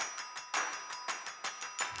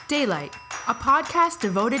Daylight, a podcast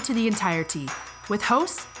devoted to the entirety, with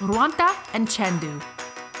hosts Ruanta and Chandu.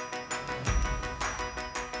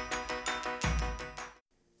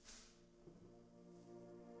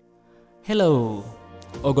 Hello.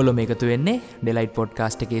 ඔගොල්ලෝ මේකතු වෙන්නේ Delight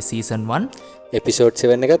podcast එකේ season 1 episode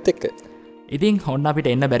 7 එකත් එක්ක. ඉතින් ඔන්න අපිට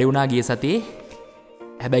එන්න බැරි වුණා ගිය සතියේ.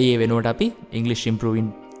 හැබැයි ඒ වෙනුවට අපි English improving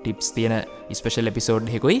tips තියෙන ස්පෙෂල් එපිසෝඩ්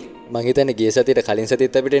එකකුයි මං හිතන්නේ ගිය සතියට කලින්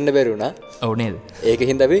සතියේත් අපිට එන්න බැරි වුණා. ඔව් නේද?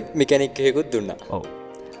 ඒකෙන් අපි මෙකැනික් එකකුත් දුන්නා. ඔව්.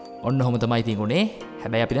 ඔන්න ඔහොම තමයි ඉතින් උනේ.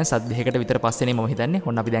 හැබැයි අපි දැන් සත් දෙකකට විතර පස්සේනේ මම හිතන්නේ.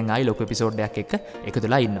 ඔන්න අපි දැන් ආයි ලොකු එපිසෝඩ් එකක් එක්ක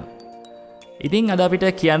එකතුලා ඉන්නවා. ඉතින් අද අපිට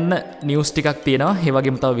කියන්න නිවුස් ටිකක් තියෙනවා. ඒ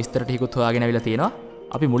වගේම තව විස්තර ටිකකුත් හොයාගෙන අවිලා තියෙනවා.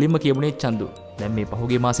 අපි මුලින්ම කියමුනේ චන්දු. දැන් මේ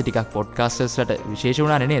පහුගිය මාසෙ ටිකක් පොඩ්කාස්ටර්ස්ලට විශේෂ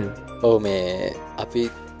වුණානේ නේද? ඔව් මේ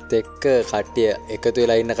අපිත් එක්ක කට්ටිය එකතු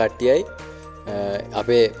වෙලා ඉන්න කට්ටියයි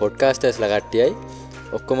අපේ පොඩ්කාස්ටර්ස්ලා කට්ටියයි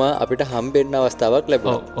ඔක්කොම අපිට හම්බෙන්න අවස්ථාවක්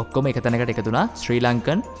ලැබුණා. ඔක්කොම එක තැනකට එකතු වුණා. Sri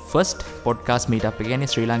Lankan first podcast meet up එක. කියන්නේ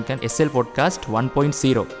Sri Lankan SL podcast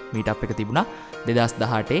 1.0 meet up එක තිබුණා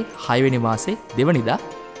 2018 6 වෙනි මාසේ දෙවනිදා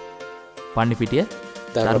පන්නිපිටිය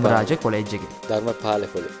ධර්මරාජ කොලෙජ් එකේ. ධර්මපාල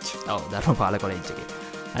කොලෙජ්. ඔව් ධර්මපාල කොලෙජ් එකේ.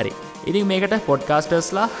 හරි. ඉතින් මේකට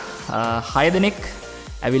පොඩ්කාස්ටර්ස්ලා 6 දෙනෙක්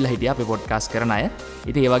ඇවිල්ලා හිටියා අපේ පොඩ්කාස්ට් කරන අය.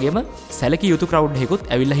 ඉතින් ඒ වගේම සැලකිය යුතු ක්‍රවුඩ් එකකුත්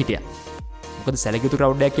ඇවිල්ලා හිටියා. මොකද සැලකිය යුතු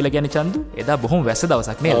ක්‍රවුඩ් එකක් කියලා කියන්නේ චන්දු එදා බොහොම වැස්ස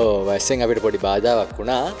දවසක් නේද? ඔව් වැස්සෙන් අපිට පොඩි බාධාවක්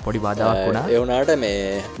වුණා. ඒ වුණාට මේ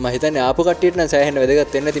මම හිතන්නේ ආපු කට්ටියට නම් සෑහෙන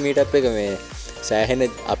වැදගත් වෙන්න ඇති මීට් අප් එක. මේ සෑහෙන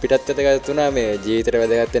අපිටත් වැදගත් වුණා. මේ ජීවිතේට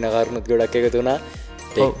වැදගත් වෙන කාරණුත් ගොඩක් එකතු වුණා.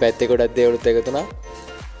 ටෙක් පැත්තේ ගොඩක් දේවලුත් එකතු වුණා.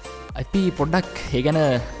 අපි පොඩ්ඩක් ඒ ගැන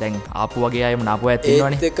දැන් ආපු වගේ අයම නාපු අයත්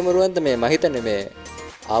ඉන්නවනේ. ඒත් එක්කම රුවන්ත මේ මම හිතන්නේ මේ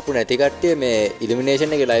ආපු නැති කට්ටිය මේ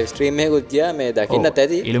ඉලිමිනේෂන් එකේ ලයිව් ස්ට්‍රීම් එකකුත් ගියා. මේ දකින්නත්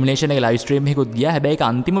ඇති. ඉලිමිනේෂන් එකේ ලයිව් ස්ට්‍රීම් එකකුත් ගියා. හැබැයි ඒක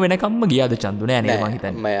අන්තිම වෙනකම්ම ගියාද චන්දු නෑ නේද මම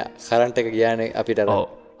හිතන්නේ. මම කරන්ට් එක ගියානේ අපිට. ඔව්.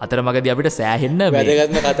 අතරමඟදී අපිට සෑහෙන්න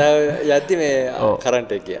වැදගත්ම කතාව යද්දි මේ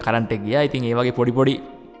කරන්ට් එක ගියා. කරන්ට් එක ගියා. ඉතින් ඒ වගේ පොඩි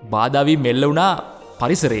බාධා වී මෙල්ල වුණා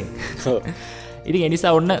පරිසරයෙන්. ඉතින් ඒ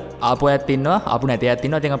නිසා ඔන්න ආපු අයත් ඉන්නවා, ආපු නැති අයත්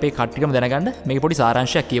ඉන්නවා. ඉතින් අපේ කට්ටියම දැනගන්න මේක පොඩි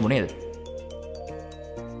සාරාංශයක් කියමු නේද?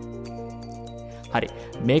 හරි.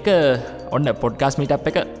 මේක ඔන්න පොඩ්කාස්ට් මීට් අප්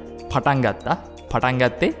එක පටන් ගත්තා. පටන්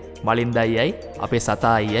ගත්තේ මලින්ද අයියයි අපේ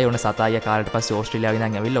සතා අයියයි. ඔන්න සතා අයියා කාලෙට පස්සේ ඕස්ට්‍රේලියාවෙන්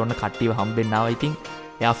ඉඳන් ඇවිල්ලා ඔන්න කට්ටියව හම්බෙන්න ආවා. ඉතින්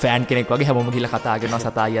එයා ෆෑන් කෙනෙක් වගේ හැමෝම ගිහලා කතා කරනවා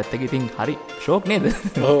සතා අයියත් එක්ක. ඉතින් හරි ෂෝක් නේද?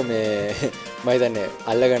 ඔව් මේ මම හිතන්නේ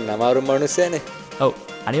අල්ලගන්න අමාරුම මිනිස්සයනේ. ඔව්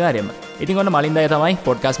අනිවාර්යයෙන්ම. ඉතින් ඔන්න මලින්ද අයියා තමයි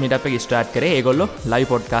පොඩ්කාස්ට් මීට් අප් එක ස්ටාර්ට් කරේ. ඒගොල්ලෝ ලයිව්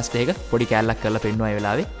පොඩ්කාස්ට් එක පොඩි කැලලක් කරලා පෙන්නුවා ඒ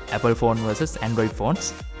වෙලාවේ. Apple phone versus Android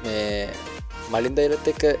phones. මේ මලින්ද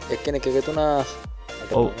අයියත් එක්ක එක්කෙනෙක් එකතු වුණා.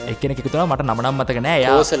 ඔව් එක්කෙනෙක් එකතු වුණා. මට නම නම් මතක නෑ.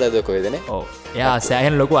 එයා ඕසලද කොහෙදනේ? ඔව් එයා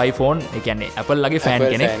සෑහෙන ලොකු iPhone ඒ කියන්නේ Apple ලගේ ෆෑන්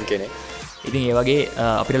කෙනෙක්. ඉතින් ඒ වගේ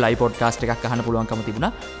අපිට ලයිව් පොඩ්කාස්ට් එකක් අහන්න පුළුවන්කම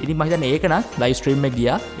තිබුණා. ඉතින් මම හිතන්නේ ඒක නම් ලයිව් ස්ට්‍රීම් එක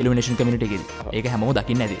ගියා ඉලුමිනේෂන් කමියුනිටි එකේදී. ඒක හැමෝම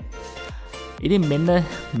දකින්න ඇති. ඉතින් මෙන්න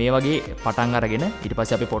මේ වගේ පටන් අරගෙන ඊට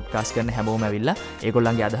පස්සේ අපි පොඩ්කාස්ට් කරන හැමෝම ඇවිල්ලා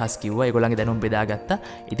ඒගොල්ලන්ගේ අදහස් කිව්වා. ඒගොල්ලන්ගේ දැනුම් බෙදාගත්තා.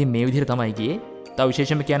 ඉතින් මේ විදිහට තමයි ගියේ. තව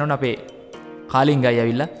විශේෂයෙන්ම කියන්න ඕන අපේ කාලිංගයි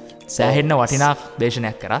ඇවිල්ලා සෑහෙන්න වටිනා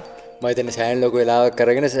දේශනයක් කරා. මම හිතන්නේ සෑහෙන ලොකු වෙලාවක්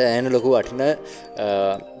කරගෙන සෑහෙන ලොකු වටිනා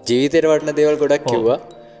ජීවිතේට වටින දේවල් ගොඩක් කිව්වා.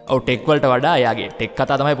 ඔව් ටෙක් වලට වඩා එයාගේ ටෙක්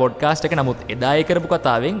කතා තමයි පොඩ්කාස්ට් එක. නමුත් එදා ඒ කරපු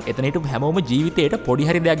කතාවෙන් එතන හිටපු හැමෝම ජීවිතේට පොඩි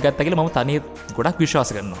හරි දෙයක් ගත්තා කියලා මම තනියෙන් ගොඩක්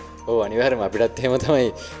විශ්වාස කරනවා. ඔව් අනිවාර්යයෙන්ම අපිටත් එහෙම තමයි.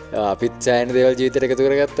 අපිත් සෑහෙන දේවල් ජීවිතේට එකතු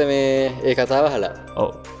කරගත්ත මේ ඒ කතාව අහලා. ඔව්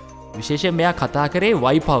විශේෂයෙන් මෙයා කතා කරේ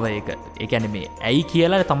වයි පවර් එක. ඒ කියන්නේ මේ ඇයි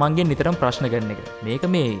කියලා තමන්ගෙන් නිතරම ප්‍රශ්න කරන එක. මේක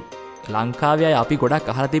මේ ලංකාවේ අපි ගොඩක්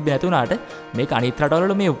අහලා තිබ්බේ නැති වුණාට මේක අනිත්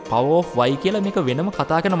රටවල මේ power of why කියලා මේක වෙනම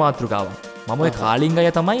කතා කරන මාතෘකාවක්. මම ඔය කාලිංග අය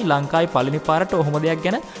තමයි ලංකාවේ පළවෙනි පාරට ඔහොම දෙයක්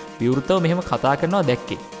ගැන විවෘතව මෙහෙම කතා කරනවා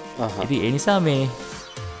දැක්කේ. ඉතින් ඒ නිසා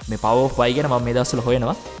මේ power of why ගැන මම මේ දවස්වල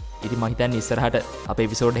හොයනවා. ඉතින් මම හිතන්නේ ඉස්සරහට අපේ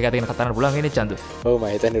එපිසෝඩ් එක අරගෙන කතා කරන්න පුළුවන් වෙන්නේ චන්දු. ඔව් මම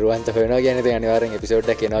හිතන්නේ රුවන්ත හොයනවා කියන්නේ ඉතින් අනිවාර්යෙන්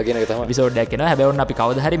එපිසෝඩ් එකක් එනවා කියන එක තමයි. එපිසෝඩ් එකක් එනවා. හැබැයි ඔන්න අපි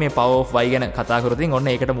කවදා හරි මේ power of why ගැන කතා කරොත් ඉතින්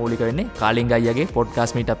ඔන්න ඒකට මූලික වෙන්නේ කාලිංග අයියාගේ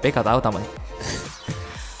පොඩ්කාස්ට් මීට් අප් එකේ කතාව තමයි.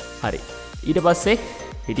 හරි. ඊට පස්සේ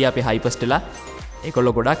හිටිය අපි හයිපස්ටලා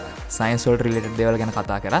ඒකොල්ලෝ ගොඩක් සයින්ස් වලට රිලේටඩ් දේවල් ගැන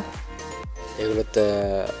කතා කරා. ඒගොල්ලොත්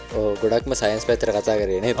ගොඩක්ම සයින්ස් පැත්තට කතා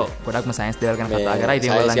කරේ නේද? ඔව් ගොඩක්ම සයින්ස් දේවල් ගැන කතා කරා.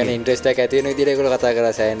 ඉතින් ඒගොල්ලන්ගේ ගැන ඉන්ට්‍රෙස්ට් එකක් ඇති වෙන විදිහට ඒගොල්ලෝ කතා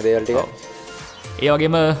කරා සයින්ස් දේවල් ටික. ඒ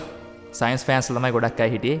වගේම සයින්ස් ෆෑන්ස් ළමයි ගොඩක්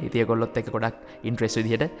අය හිටියේ. ඉතින් ඒගොල්ලොත් එක්ක ගොඩක් ඉන්ට්‍රෙස්ට්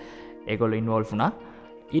විදිහට ඒගොල්ලෝ ඉන්වෝල්ව් වුණා.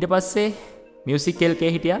 ඊට පස්සේ මියුසික්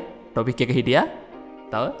එල්කේ හිටියා. ටොපික් එක හිටියා.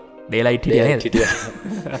 තව ඩේලයිට් හිටියා නේද?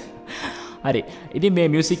 හරි. ඉතින් මේ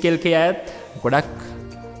මියුසික් එල්කේ අයත් ගොඩක්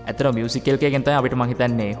ඇතර මියුසික් එල්කේගෙන් තමයි අපිට මං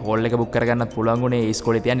හිතන්නේ හෝල් එක බුක් කරගන්නත් පුළුවන් උනේ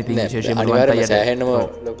ඉස්කෝලේ තියන්නේ. ඉතින් විශේෂයෙන්ම අනිවාර්යයෙන්ම සෑහෙනම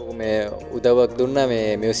ලොකු මේ උදව්වක් දුන්නා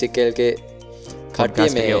මේ මියුසික් එල්කේ කට්ටිය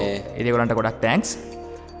මේ ඒගොල්ලන්ට ගොඩක් තෑන්ක්ස්.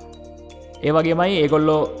 ඒවගේමයි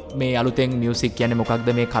ඒගොල්ලෝ මේ අලුතෙන් මියසික් කියන්නේ මොකක්ද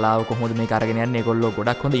මේ කලාව කොහොමද මේ කරගෙන යන්නේ ඒගොල්ලෝ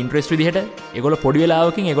ගොඩක් හොඳ ඉන්ට්‍රෙස්ට් විදිහට ඒගොල්ලෝ පොඩි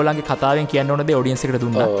වෙලාවකින් ඒගොල්ලන්ගේ කතාවෙන් කියන්න ඕන දේ ඔඩියන්ස් එකට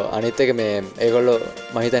දුන්නා. ඔව් අනිත් එක මේ ඒගොල්ලෝ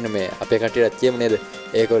මම හිතන්නේ මේ අපේ කට්ටියටත් කියමු නේද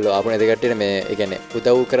ඒගොල්ලෝ ආපු නේද කට්ටියට මේ ඒ කියන්නේ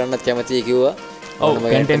උදව් කරන්නත් කැමතියි කිව්වා.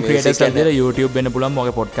 කටන් ක්‍රියටර්ස් ලදලා YouTube වෙන්න පුළුවන්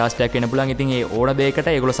මොකද පොඩ්කාස්ට් එකක් වෙන්න පුළුවන්. ඉතින් ඒ ඕන දෙයකට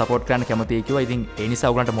ඒගොල්ලෝ සපෝට් කරන්න කැමතියි කිව්වා. ඉතින් ඒ නිසා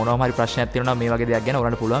ඔයගලන්ට මොනවා හරි ප්‍රශ්නයක් තියෙනවා මේ වගේ දෙයක් ගැන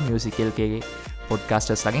ඔයගලන්ට පුළුවන් මියුසිකල් කේගේ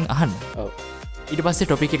පොඩ්කාස්ටර්ස් ළගෙන් අහන්න. ඔව් ඊට පස්සේ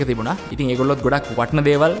ටොපික් එක තිබුණා. ඉතින් ඒගොල්ලොත් ගොඩක් වටින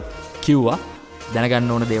දේවල් කිව්වා.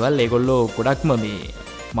 දැනගන්න ඕන දේවල් ඒගොල්ලෝ ගොඩක්ම මේ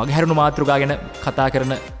මගහැරුණු මාතෘකා ගැන කතා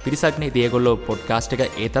කරන පිරිසක් නේ. ඉතින් ඒගොල්ලෝ පොඩ්කාස්ට් එක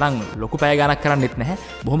ඒ තරම් ලොකු පැය ගණක් කරන්නෙත් නැහැ.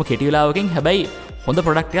 බොහොම කෙටි වෙලාවකින් හැබැයි හොඳ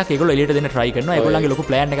ප්‍රොඩක්ට් එකක් ඒගොල්ලෝ එළියට දෙන්න try කරනවා. ඒගොල්ලන්ගේ ලොකු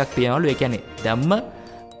plan එකක් තියෙනවලු. ඒ කියන්නේ දැම්ම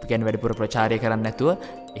කියන්නේ වැඩිපුර ප්‍රචාරය කරන්නේ නැතුව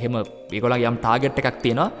එහෙම ඒගොල්ලන්ගේ යම් ටාගට් එකක්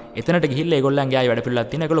තියෙනවා. එතනට ගිහිල්ලා ඒගොල්ලන්ගේ ආයෙ වැඩ පිළිවෙලක්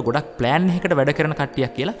තියෙනවා. ඒගොල්ලෝ ගොඩක් plan එකකට වැඩ කරන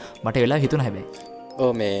කට්ටියක් කියලා මට වෙලාව හිතුණා හැබැයි.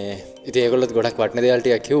 ඔව් මේ ඉතින් ඒගොල්ලොත් ගොඩක් වටින දේවල්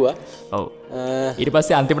ටිකක් කිව්වා. ඔව් ඊට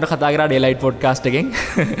පස්සේ අන්තිමට කතා කරා ඩේලයිට් පොඩ්කාස්ට් එකෙන්.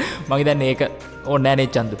 මම හිතන්නේ ඒක ඕනේ නැහැ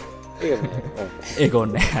නේ චන්දු. ඒක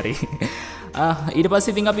ඕනේ නැහැ. හරි. ඊට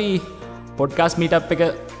පස්සේ ඉතින් අපි පොඩ්කාස්ට් මීටප් එක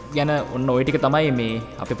ගැන ඔන්න ওই ටික තමයි මේ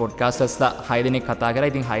අපේ පොඩ්කාස්ටර්ස්ලා 6 දෙනෙක් කතා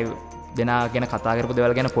කරා. ඉතින් 6 දෙනා ගැන කතා කරපු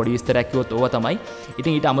දේවල් ගැන පොඩි විස්තරයක් කිව්වොත් ඕවා තමයි.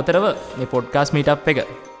 ඉතින් ඊට අමතරව මේ පොඩ්කාස්ට් මීටප් එක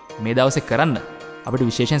මේ දවසේ කරන්න අපිට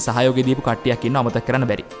විශේෂයෙන් සහයෝගය දීපු කට්ටියක් ඉන්නවා අමතක කරන්න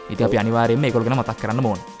බැරි. ඉතින් අපි අනිවාර්යයෙන්ම ඒගොල්ලෝ ගැන මතක් කරන්න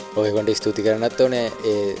ඕන. ඔය ඒගොල්ලන්ට ස්තුති කරන්නත් ඕනේ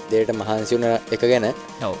ඒ දෙයට මහන්සි වුණ එක ගැන.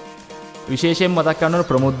 ඔව්. විශේෂයෙන් මතක් කරන්න ඕන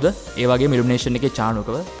ප්‍රමුද්ද ඒ වගේම ඉලුමිනේෂන් එකේ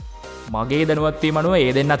චානුකව මගේ දැනුවත් වීම අනුව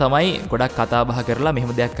ඒ දෙන්න තමයි ගොඩක් කතා බහ කරලා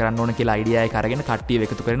මෙහෙම දෙයක් කරන්න ඕන කියලා අයිඩියා එක අරගෙන කට්ටිය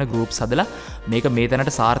එකතු කරගෙන ගෲප්ස් හදලා මේක මේ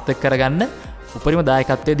තැනට සාර්ථක කරගන්න උපරිම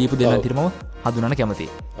දායකත්වයේ දීපු දෙන්න විතරම හඳුනන්න කැමතියි.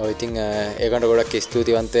 ඔව් ඉතින් ඒකට ගොඩක්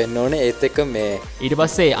ස්තුතිවන්ත වෙන්න ඕනේ. ඒත් එක්ක මේ ඊට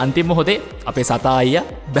පස්සේ අන්තිම මොහොතේ අපේ සතා අයියා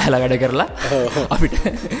බැලලා වැඩ කරලා අපිට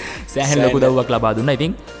සෑහෙන ලොකු උදව්වක් ලබා දුන්නා.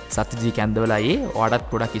 ඉතින් සත්‍යජී කැන්දවල අයියේ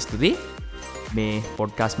ඔයාටත් ගොඩක් ස්තුතියි. මේ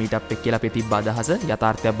පොඩ්කාස්ට් මීටප් එක කියලා අපේ තිබ්බ අදහස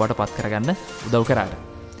යථාර්ථයක් බවට පත් කරගන්න උදව් කරාට.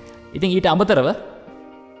 ඉතින් ඊට අමතරව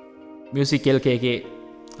මියුසිකල් කේකේ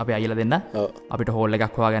අපේ අයියලා දෙන්න අපිට හෝල්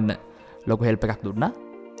එකක් හොයාගන්න ලොකු හෙල්ප් එකක් දුන්නා.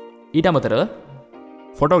 ඊට අමතරව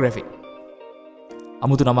ෆොටෝග්‍රැෆි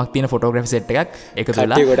අමුතු නමක් තියෙන ෆොටෝග්‍රැෆි සෙට් එකක් එකතු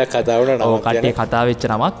වෙලා කට්ටිය ගොඩක් කතා වුණා නමක්. ඔව් කට්ටිය කතා වෙච්ච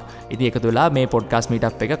නමක්. ඉතින් එකතු වෙලා මේ පොඩ්කාස්ට්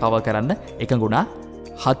මීටප් එක කවර් කරන්න එකඟුණා.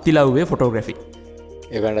 හත්තිලව්වේ ෆොටෝග්‍රැෆි.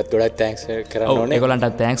 ඒගොල්ලන්ට ගොඩක් තෑන්ක්ස් කරන්න ඕනේ.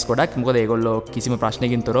 ඒගොල්ලන්ට තෑන්ක්ස් ගොඩක්. මොකද ඒගොල්ලෝ කිසිම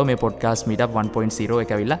ප්‍රශ්නකින් තොරව මේ පොඩ්කාස්ට් මීටප් 1.0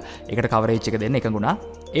 එක ඇවිල්ලා ඒකට කවරේජ් එක දෙන්න එකඟුණා.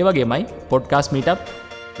 ඒ වගේමයි පොඩ්කාස්ට් මීටප්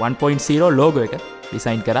 1.0 ලෝගෝ එක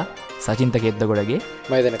ඩිසයින් කරා සචින්ත කෙද්දගොඩගේ.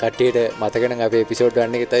 මම හිතන්නේ කට්ටියට මතක නම් අපේ එපිසෝඩ්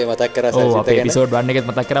 1 එකේ තමයි මතක් කරා සචින්ත ගැන. ඔව් අපේ එපිසෝඩ් 1 එකෙත්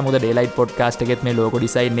මතක් කරා. මොකද ඩේලයිට් පොඩ්කාස්ට් එකෙත් මේ ලෝගෝ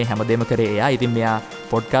ඩිසයින් මේ හැමදේම කරේ එයා. ඉතින් මෙයා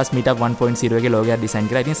පොඩ්කාස්ට් මීටප් 1.0 එකේ ලෝගෝ එක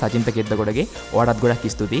ඩිසයින් කරා. ඉතින් සචින්ත කෙද්දගොඩගේ ඔයාලටත්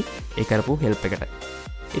ගොඩක් ස්තුතියි ඒ කරපු හෙල්ප් එකට.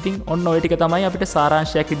 ඉතින් ඔන්න ඔය ටික තමයි අපිට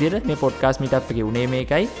සාරාංශයක් විදිහට මේ පොඩ්කාස්ට් මීටප් එකේ උනේ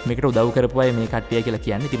මේකයි. මේකට උදව් කරපු අය මේ කට්ටිය කියලා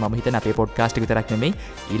කියන්නේ. ඉතින් මම හිතන්නේ අපේ පොඩ්කාස්ට් එක විතරක් නෙමෙයි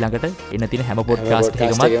ඊළඟට එන තියෙන හැම පොඩ්කාස්ට්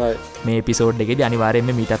එකකම මේ එපිසෝඩ් එකේදී අනිවාර්යයෙන්ම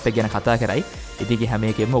මේ මීටප් එක ගැන කතා කරයි. ඉතින් හැම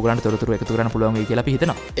එකෙම ඔයගලන්ට තොරතුරු එකතු කරන්න පුළුවන් වෙයි කියලා අපි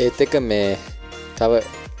හිතනවා. ඒත් එක්ක මේ තව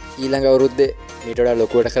ඊළඟ අවුරුද්දේ මීට වඩා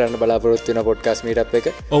ලොකුවට කරන්න බලාපොරොත්තු වෙන පොඩ්කාස්ට් මීටප් එක.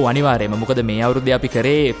 ඔව් අනිවාර්යයෙන්ම. මොකද මේ අවුරුද්දේ අපි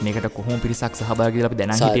කරේ මේකට කොහොම පිරිසක් සහභාගී වෙලා අපි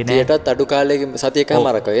දැනන් හිටියේ නෑ. සතියටත් අඩු කාලයකින් සතිය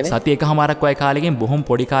එකමාරක් වගේ නේ. සතිය එකමාරක් වගේ කාලෙකින් බොහොම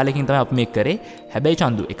පොඩි කාලෙකින් තමයි අපි මේක කරේ. හැබැයි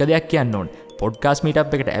චන්දු එක දෙයක් කියන්න ඕනේ. පොඩ්කාස්ට්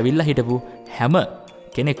මීටප් එකට ඇවිල්ලා හිටපු හැම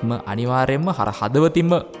කෙනෙක්ම අනිවාර්යයෙන්ම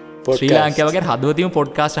හදවතින්ම ශ්‍රී ලාංකාවගේ හදවතින්ම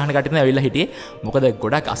පොඩ්කාස්ට් අහන කට්ටිය තමයි ඇවිල්ලා හිටියේ. මොකද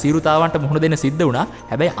ගොඩක් අසීරුතාවන්ට මුහුණ දෙන්න සිද්ධ වුණා.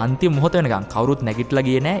 හැබැයි අන්තිම මොහොත වෙනකන් කවුරුත් නැගිටලා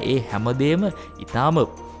ගියේ නෑ. ඒ හැමදේම ඊටාම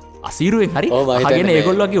අසීරුවෙන් හරි අහගෙන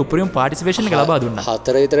ඒගොල්ලෝගේ උපරිම පාටිසිපේෂන් එක ලබා දුන්නා.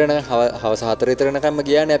 4 විතර වෙන හවස 4 විතර වෙනකම්ම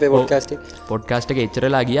ගියානේ අපේ පොඩ්කාස්ට් එක. පොඩ්කාස්ට් එක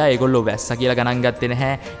එච්චරලා ගියා. ඒගොල්ලෝ වැස්සා කියලා ගණන් ගත්තේ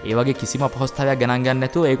නැහැ. ඒ වගේ කිසිම අපහසුතාවයක් ගණන් ගන්න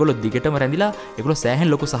නැතුව ඒගොල්ලෝ දිගටම රැඳිලා ඒගොල්ලෝ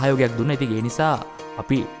සෑහෙන ලොකු සහයෝගයක් දුන්නා. ඉතින් ඒ නිසා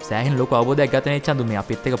අපි සෑහෙන ලොකු අවබෝධයක් ගත නේ චන්දු මේ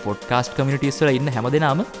අපිත් එක්ක පොඩ්කාස්ට් කමියුනිටිස් වල ඉන්න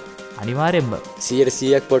හැමදෙනාම අනිවාර්යෙන්ම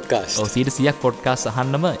 100%ක් පොඩ්කාස්ට්. ඔව් 100%ක් පොඩ්කාස්ට්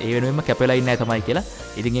අහන්නම ඒ වෙනුවෙන්ම කැපෙලා ඉන්නේ තමයි කියලා.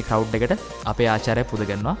 ඉතින් ඒ ක්‍රවුඩ් එකට අපේ ආචාර්යය පුද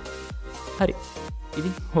ගන්නවා. හරි.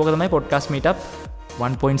 ඉතින් ඕක තමයි පොඩ්කාස්ට් මීටප්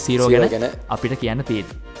 1.0 ගැන අපිට කියන්න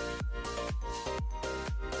තියෙන්නේ.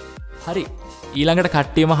 හරි. ඊළඟට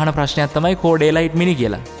කට්ටියම අහන ප්‍රශ්නයක් තමයි කෝ ඩේලයිට් මිනි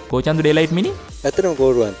කියලා. කෝචන්දු ඩේලයිට් මිනි? ඇත්තටම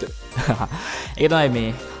කෝරුවන්ත. ඒක තමයි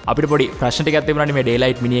මේ අපිට පොඩි ප්‍රශ්න ටිකක් තිබුණානේ මේ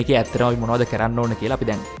ඩේලයිට් මිනි එකේ ඇත්තටම අපි මොනවද කරන්න ඕන කියලා. අපි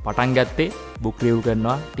දැන් පටන් ගත්තේ බුක් රිවිව්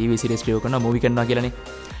කරනවා, ටීවී සීරීස් රිවිව් කරනවා, මූවි කරනවා කියලානේ.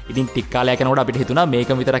 ඉතින් ටික කාලයක් යනකොට අපිට හිතුණා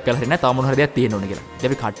මේකම විතරක් කරලා හරියන්නේ නැහැ. තව මොන හරි දෙයක් තියෙන්න ඕන කියලා. ඉතින්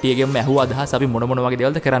අපි කට්ටියගෙන්ම ඇහුවා අදහස් අපි මොන වගේ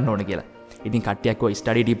දේවල්ද කරන්න ඕන කියලා. ඉතින් කට්ටියක් කිව්වා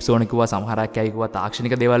ස්ටඩි ටිප්ස් ඕන කිව්වා, සමහරක් අය කිව්වා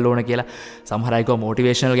තාක්ෂණික දේවල් ඕන කියලා, සමහර අය කිව්වා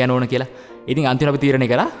මොටිවේෂනල් ගැන ඕන කියලා. ඉතින් අන්තිමට අපි තීරණය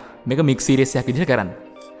කරා මේක මික්ස් සීරීස් එකක් විදිහට කරන්න.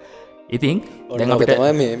 ඉතින් දැන් අපිට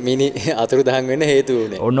තමයි මිනි අතුරු දහන් වෙන්න හේතු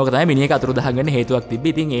වුණේ. ඕනෝක තමයි මිනිහක අතුරු දහන් වෙන්න හේතුවක්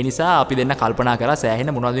තිබ්බේ. ඉතින් ඒ නිසා අපි දෙන්න කල්පනා කරලා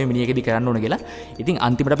සෑහෙන මොනවද මේ මිනිහකදී කරන්න ඕන කියලා. ඉතින්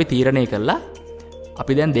අන්තිමට අපි තීරණය කළා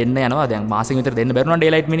අපි දැන් දෙන්න යනවා දැන් මාසෙක විතර දෙන්න බැරුණා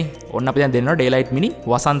ඩේලයිට් මිනි. ඔන්න අපි දැන් දෙන්නවා ඩේලයිට් මිනි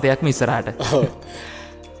වසන්තයක්ම ඉස්සරහට.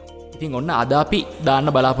 ඉතින් ඔන්න අද අපි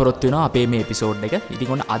දාන්න බලාපොරොත්තු වෙනවා අපේ මේ එපිසෝඩ් එක.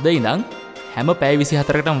 ඉතින් ඔන්න අද ඉඳන් හැම පැය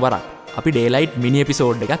 24කටම වරක් අපි ඩේලයිට් මිනි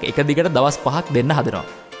එපිසෝඩ් එකක් එක දිගට දවස් 5ක් දෙන්න හදනවා.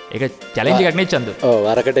 ඒක චැලෙන්ජ් එකක් නේ චන්දු. ඔව්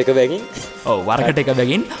වරකට එක බැගින්. ඔව් වරකට එක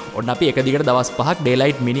බැගින් ඔන්න අපි එක දිගට දවස් 5ක්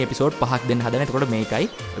ඩේලයිට් මිනි එපිසෝඩ් 5ක් දෙන්න හදන. එතකොට මේකයි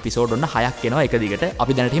එපිසෝඩ් ඔන්න 6ක් එනවා එක දිගට.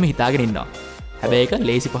 අපි දැනට එහෙම හිතාගෙන ඉන්නවා. හැබැයි ඒක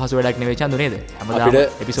ලේසි පහසු වැඩක් නෙවෙයි චන්දු නේද? හැමදාම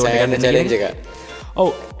එපිසෝඩ් එකක් දෙන්න චැලෙන්ජ් එක. ඔව්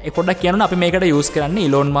ඒ පොඩ්ඩක් කියන්න අපි මේකට යූස් කරන්නේ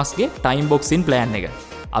ඉලෝන් මස්ක්ගේ ටයිම් බොක්සින් ප්ලෑන් එක.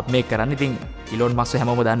 අපි මේක කරන්නේ ඉතින් ඉලෝන් මස්ක්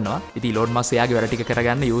හැමෝම දන්නවා. ඉතින් ඉලෝන් මස්ක් එයාගේ වැඩ ටික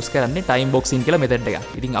කරගන්න යූස් කරන්නේ ටයිම් බොක්සින් කියලා මෙතඩ් එකක්.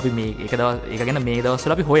 ඉතින් අපි මේ ඒක ගැන මේ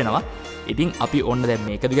දවස්වල අපි හොයනවා. ඉතින් අපි ඔන්න දැන්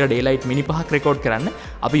මේක දිගට ඩේලයිට් මිනි 5ක් රෙකෝඩ් කරන්න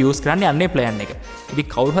අපි යූස් කරන්නේ අන්නේ ප්ලෑන් එක. ඉතින්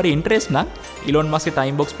කවුරු හරි ඉන්ටරෙස්ට් නම් ඉලෝන් මස්ක්ගේ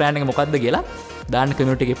ටයිම් බොක්ස් ප්ලෑන් එක මොකක්ද කියලා දාන්න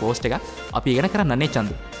කමියුනිටි එකේ පෝස්ට් එකක් අපි ඉගෙන කරන්න නේ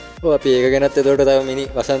චන්දු. ඔව් අපි ඒක ගැනත් එතකොට තව මිනි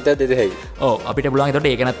වසන්තයක් දෙද හැකි. ඔව් අපිට පුළුවන් එතකොට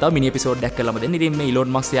ඒක ගැනත් තව මිනි එපිසෝඩ් එකක් කරලාම දෙන්න. ඉතින් මේ ඉලෝන්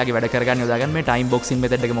මස්ක් එයාගේ වැඩ කරගන්න යොදාගන්න මේ ටයිම් බොක්සින්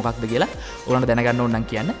මෙතඩ් එක මොකක්ද කියලා ඔයාලට දැනගන්න ඕන නම්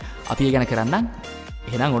කියන්න. අපි ඒ ගැන කරන්නම්.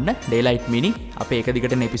 එහෙනම් ඔන්න ඩේලයිට් මිනි අපේ එක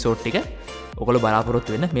දිගටම එපිසෝඩ් ටික ඔයගොල්ලෝ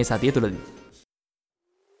බලාපොරොත්තු වෙන්න මේ සතිය තුලදී.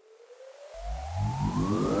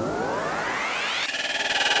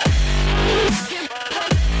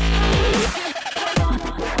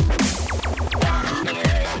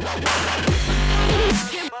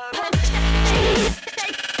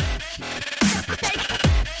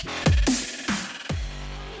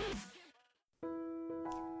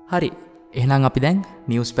 හරි එහෙනම් අපි දැන්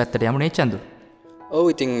නිවුස් පැත්තට යමු නේ චන්දු. ඔව්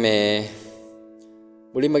ඉතින් මේ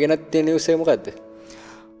මුලින්ම ගෙනත් තියෙන නිවුස් එක මොකද්ද?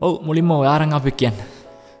 ඔව් මුලින්ම ඔයා අරන් අපි කියන්න.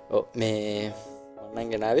 ඔව් මේ මම නම්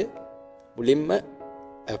ගෙනාවේ මුලින්ම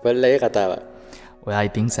Apple එකේ කතාව. ඔයා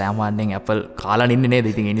ඉතින් සාමාන්‍යයෙන් Apple කාලා ඉන්නේ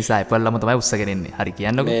නේද? ඉතින් ඒ නිසා Apple ළම තමයි උස්සගෙන ඉන්නේ. හරි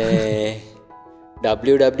කියන්නකෝ. මේ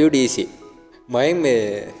WWDC මම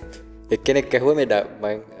මේ එක්කෙනෙක් ඇහුවා මේ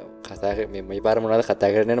මම කතා කරන්නේ මේ පාර මොනවද කතා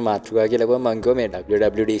කරන්නේ මාතෘකාව කියලා ගොම මම කිව්වා මේ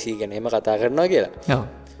WWDC ගැන එහෙම කතා කරනවා කියලා. ඔව්.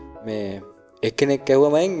 මේ එක්කෙනෙක්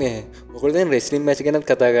ඇහුවා මම මේ ඔයගොල්ලෝ දැන් රෙස්ලින් මැච් ගැනත්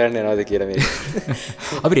කතා කරන්න යනවාද කියලා මේ.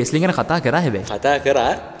 අපි රෙස්ලින් ගැන කතා කරා හැබැයි. කතා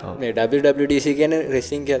කරා. මේ WWDC කියන්නේ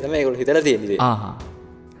රෙස්ලින් කියලා තමයි ඒගොල්ලෝ හිතලා තියෙන්නේ. ආහා.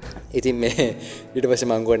 ඉතින් මේ ඊට පස්සේ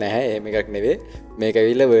මම ගෝ නැහැ එහෙම එකක් නෙවෙයි. මේක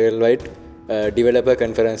ඇවිල්ලා World Wide Developer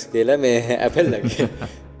Conference කියලා මේ Apple ලගේ.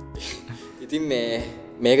 ඉතින්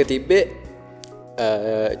මේක තිබ්බේ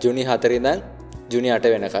ජුනි 4 ඉඳන් ජුනි 8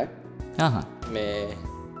 වෙනකන් මේ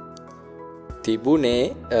තිබුණේ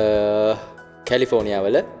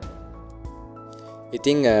කැලිෆෝනියාවල.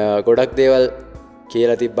 ඉතින් ගොඩක් දේවල්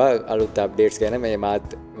කියලා තිබ්බා අලුත් අප්ඩේට්ස් ගැන. මේ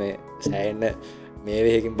මාත් මේ සෑහෙන්න මේ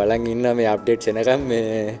වෙහකින් බලන් ඉන්න මේ අප්ඩේට්ස් එනකම්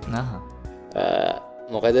මේ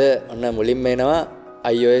මොකද ඔන්න මුලින්ම එනවා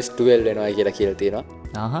iOS 12 වෙනවා කියලා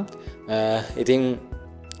තියෙනවා. ඉතින්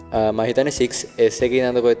මම හිතන්නේ 6S එකේ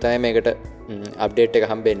නේද කොහෙද තමයි මේකට අප්ඩේට් එක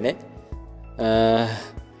හම්බෙන්නේ.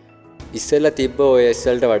 ඉස්සෙල්ලා තිබ්බ OS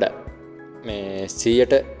වලට වඩා මේ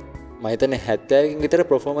 100ට මම හිතන්නේ 70කින් විතර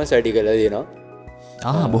performance වැඩි කරලා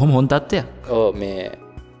දෙනවා. බොහොම හොඳ තත්ත්වයක්. ඔව් මේ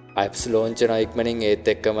apps launch වෙනවා ඉක්මනින්.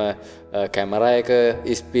 ඒත් එක්කම කැමරා එක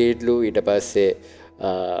ස්පීඩ් ලු ඊට පස්සේ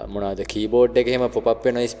මොනවද කීබෝඩ් එක එහෙම pop up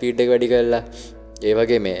වෙනවා ස්පීඩ් එක වැඩි කරලා. ඒ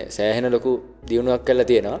වගේ මේ සෑහෙන ලොකු දියුණුවක්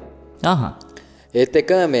කරලා තියෙනවා. ඒත් එක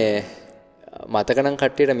මේ මතකනම්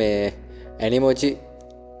කට්ටියට මේ ඇනිමෝජි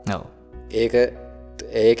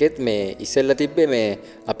ඒකෙත් මේ ඉස්සෙල්ල තිබ්බේ මේ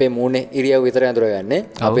අපේ මූුණේ ඉරියව් විතර අඳුරගන්නේ.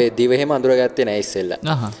 අපේ දිව එහෙම අඳුරගත්තේ නෑ ඉස්සෙල්ලා.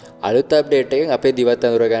 අලුත් අප්ඩේට් එකෙන් අපේ දිවත්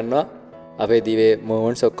අඳුරගන්නවා. අපේ දිවේ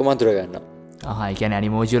මූවන්ස් ඔක්කොම අඳුරගන්නවා. ඒ කියන්නේ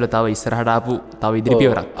ඇනිමෝජි වල තව ඉස්සරහට ආපු තව ඉදිරි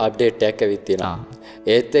පියවරක් අප්ඩේට් එකක් ඇවිත් තියෙනවා.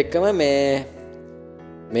 ඒත් එක්කම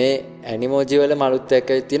මේ ඇනිමෝජි වල අලුත් එකක්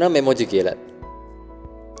ඇවිත් තියෙනවා මෙමෝජි කියලා.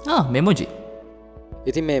 මෙමෝජි.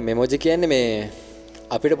 ඉතින් මේ මෙමෝජි කියන්නේ මේ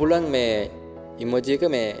අපිට පුළුවන් මේ ඉමෝජි එක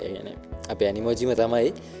මේ කියන්නේ අපේ ඇනිමෝජිම තමයි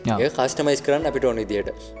ඒක කස්ටමයිස් කරන්න අපිට ඕන විදිහට.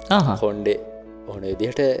 හොන්ඩේ ඕන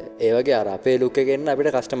විදිහට ඒ වගේ අර අපේ ලුක් එක ගන්න අපිට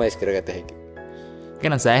කස්ටමයිස් කරගත හැකියි.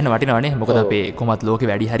 කියන සෑහෙන වටිනවනේ. මොකද අපේ කොහොමත් ලෝකෙ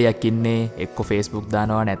වැඩි හරියක් ඉන්නේ එක්ක Facebook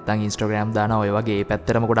දානවා නැත්නම් Instagram දානවා. ඔය වගේ ඒ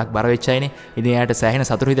පැත්තටම ගොඩක් බර වෙච්ච අයනේ. ඉතින් එයාට සෑහෙන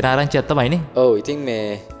සතුටු විතර ආරංචියක් තමයිනේ. ඔව් ඉතින්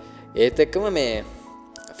මේ ඒත් එක්කම මේ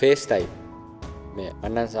FaceTime මේ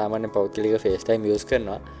අන්න සාමාන්‍ය පෞද්ගලික FaceTime යූස්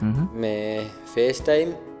කරනවා. මේ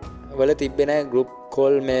FaceTime වල තිබ්බේ නැහැ group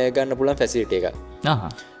call මේ ගන්න පුළුවන් facility එකක්.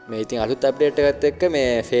 මේ ඉතින් අලුත් අප්ඩේට් එකත් එක්ක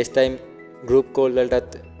මේ FaceTime group call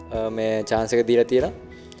වලටත් මේ chance එක දීලා තියෙනවා.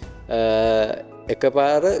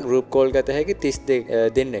 එකපාර group call ගත හැකි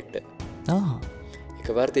 32 දෙනෙක්ට.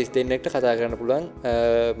 එකපාර 32 දෙනෙක්ට කතා කරන්න පුළුවන්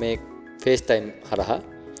මේ FaceTime හරහා.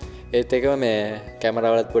 ඒත් එකම මේ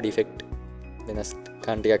කැමරාවලත් පොඩි ෆෙක්ට් වෙනස්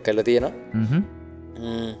කාන්ටිකක් කරලා තියෙනවා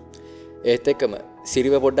ඒත් එක්කම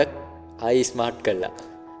සිරිව පොඩ්ඩක් ආයි ස්මාර්ට් කරලා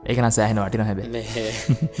ඒකන සෑහෙන වටින හැබැයි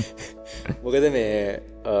මොකද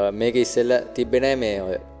මේක ඉස්සෙල්ල තිබෙනෑ මේ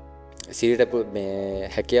ඔය සිරිට මේ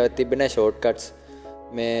හැකියාවත් තිබෙන ෂෝට් කට්ස්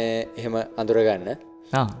මේ එහෙම අඳුරගන්න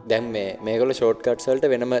දැම් මේකොල ෂෝට්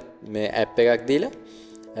කට්සල්ට වෙනම මේ ඇප් එකක් දීලා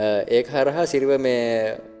ඒක හරහා සිරිව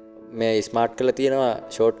මේ ස්මාර්ට් කළ තියෙනවා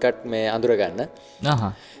ෂෝට් කට් මේ අඳුරගන්න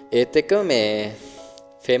ඒත් එක්ක මේ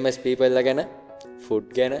ෆේමස් පීපල්ල ගැන ෆුඩ්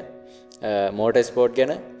ගැන මෝට ස්පෝට්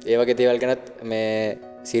ගැන ඒවගේ දේවල් ගැනත් මේ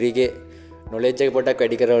සිරිගේ නොලෙජ්ජක පොඩක්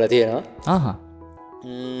වැඩි කරවල තියෙනවා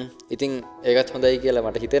ඉතින් ඒකත් හොඳයි කියලා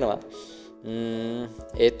මට හිතෙනවා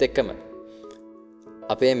ඒත් එක්කම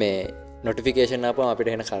අපේ මේ නොටිෆිකේෂන් අපම අපිට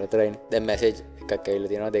එන කරතරයින් දැන් මැසේජ් එකක් ඇවිල්ලා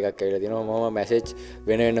තියෙනවා දෙකක් ඇවිල්ලා තියෙනවා මොහොම මැසේජ්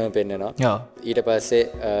වෙන වෙනම පෙන්නනවා ඊට පස්සේ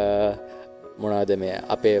මොනවද මේ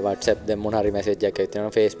අපේ WhatsApp දැන් මොන හරි මැසේජ් එකක් ඇවිත්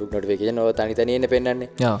තියෙනවා Facebook notification ඔය තනි තනි ඉන්නේ පෙන්නන්නේ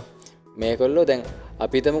මේකොල්ලෝ දැන්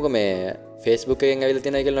අපි හිතමුකෝ මේ Facebook එකෙන් ඇවිල්ලා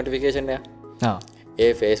තියෙනවා කියලා නොටිෆිකේෂන් එක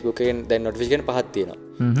ඒ Facebook එකෙන් දැන් නොටිෆිකේෂන් පහක් තියෙනවා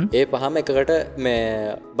ඒ පහම එකකට මේ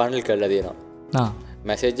බන්ඩල් කරලා තියෙනවා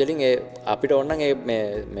මැසේජ් වලින් ඒ අපිට ඕන නම්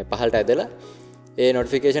මේ පහලට ඇදලා ඒ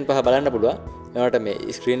නොටිෆිකේෂන් පහ බලන්න පුළුවන් ඒකට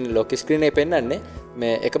මේ ස්ක්‍රීන් ලොක් ස්ක්‍රීන් එක පෙන්වන්නේ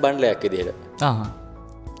මේ එක බන්ඩලයක් විදිහට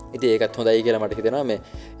ඉතින් ඒකත් හොඳයි කියලා මට හිතෙනවා මේ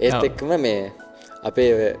ඒත් එක්කම මේ අපේ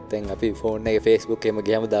දැන් අපි ෆෝන් එකේ Facebook එකෙම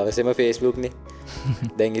ගියාම දවසේම Facebook නේ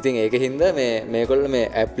දැන් ඉතින් ඒක හින්දා මේගොල්ලෝ මේ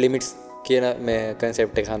ඇප් ලිමිට්ස් කියන මේ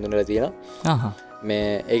concept එක හඳුන්වලා තියෙනවා මේ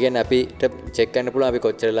ඒ කියන්නේ අපිට චෙක් කරන්න පුළුවන් අපි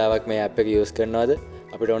කොච්චර වෙලාවක් මේ ඇප් එක යූස් කරනවද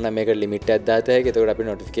අපිට ඕන මේක ලිමිට් එකක් දාත හැකි එතකොට අපිට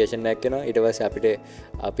නොටිෆිකේෂන් එකක් එනවා ඊට පස්සේ අපිට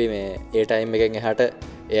අපි මේ ඒ ටයිම් එකෙන් එහාට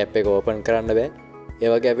ඒ ඇප් එක ඕපන් කරන්න බෑ ඒ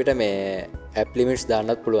වගේ අපිට මේ ඇප් ලිමිට්ස්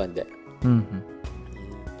දාන්නත් පුළුවන් දැන්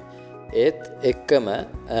ඒත් එක්කම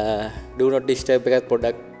do not disturb එකත්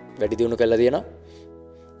පොඩ්ඩක් වැඩි දියුණු කරලා තියෙනවා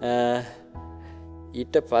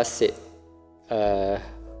ඊට පස්සේ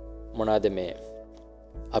මොනවාද මේ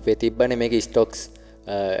අපේ තිබ්බනේ මේක ස්ටොක්ස්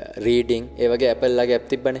රීඩිං ඒ වගේ Apple ලගේ ඇප්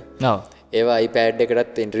තිබ්බනේ ඒවා iPad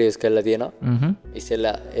එකටත් ඉන්ට්‍රොඩියුස් කරලා තියෙනවා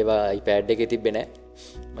ඉස්සෙල්ලා ඒවා iPad එකේ තිබ්බේ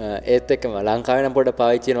නැහැ ඒත් එක්කම ලංකාවේ නම් පොඩ්ඩක්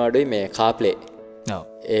පාවිච්චි කරන අඩුයි මේ CarPlay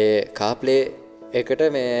ඒ CarPlay එකට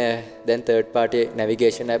මේ දැන් third party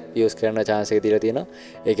navigation app use කරන chance එක දීලා තියෙනවා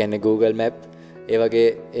ඒ කියන්නේ Google Map ඒ වගේ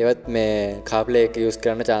ඒවත් මේ CarPlay එක use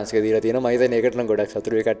කරන chance එක දීලා තියෙනවා මම හිතන්නේ ඒකට නම් ගොඩක්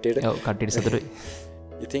සතුටුයි කට්ටියට ඔව් කට්ටියට සතුටුයි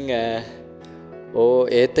ඉතින්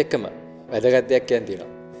ඒත් එක්කම වැදගත් දෙයක් කියන්න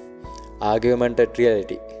තියෙනවා augmented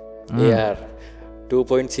reality AR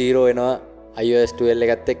 2.0 එනවා iOS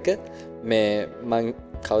 12 එකත් එක්ක මේ මං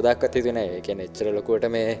කවදාකවත් හිතුවේ නැහැ ඒ කියන්නේ එච්චර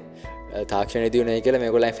ලොකුවට මේ තාක්ෂණය දියුනේ කියලා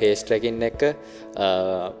මේගොල්ලන් ෆේස් ට්‍රැකින් එක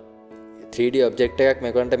 3D ඔබ්ජෙක්ට් එකක්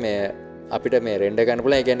මේගොල්ලන්ට මේ අපිට මේ රෙන්ඩර් ගන්න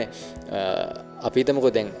පුළුවන්. ඒ කියන්නේ අපි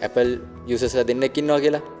හිතමුකෝ දැන් Apple users දෙන්නෙක් ඉන්නවා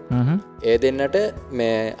කියලා. ඒ දෙන්නට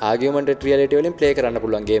මේ augmented reality වලින් play කරන්න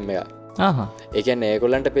පුළුවන් ගේම් එක. ඒ කියන්නේ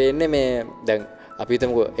ඒගොල්ලන්ට පේන්නේ මේ දැන් අපි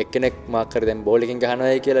හිතමුකෝ එක්කෙනෙක් මාක් කර දැන් බෝල් එකකින්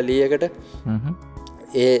ගහනවායි කියලා ලී එකට.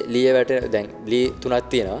 ඒ ලී වැට දැන් ලී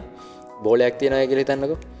තුනක් තියෙනවා. බෝලයක් තියෙනවා කියලා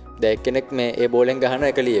හිතන්නකෝ. දැන් එක්කෙනෙක් මේ ඒ බෝලෙන් ගහන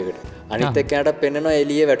එක ලීයකට. අනිත් එක්කෙනාට පෙන්නනවා ඒ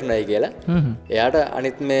ලීය වැටුණයි කියලා. එයාට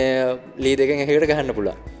අනිත් මේ ලී දෙකෙන් එකකට ගහන්න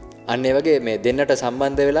පුළුවන්. අන්න ඒ වගේ මේ දෙන්නට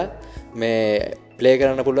සම්බන්ධ වෙලා මේ ප්ලේ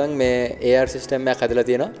කරන්න පුළුවන් මේ AR සිස්ටම් එකක් හදලා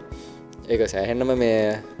තියෙනවා. ඒක සෑහෙන්නම මේ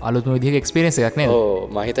අලුත්ම විදිහක එක්ස්පීරියන්ස් එකක් නේද?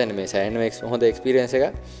 ඔව් මම හිතන්නේ මේ සෑහෙන්නම හොඳ එක්ස්පීරියන්ස් එකක්.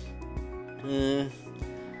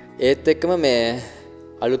 ඒත් එක්කම මේ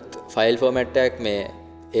අලුත් ෆයිල් ෆෝමැට් එකක් මේ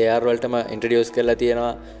AR වලටම ඉන්ට්‍රොඩියුස් කරලා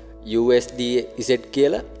තියෙනවා USDZ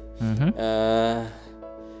කියලා.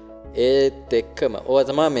 ඒත් එක්කම ඕවා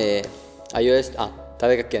තමයි මේ iOS තව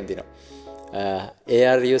එකක් කියන්න තියෙනවා.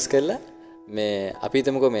 AR use කරලා මේ අපි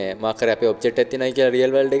හිතමුකෝ මේ මොකක් හරි අපේ ඔබ්ජෙක්ට් එකක් තියෙනයි කියලා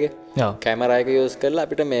රියල් වර්ල්ඩ් එකේ. කැමරා එක use කරලා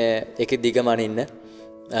අපිට මේ ඒකේ දිගම අනින්න.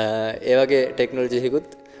 ඒ වගේ ටෙක්නොලොජි එකකුත්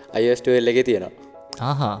iOS 12 එකේ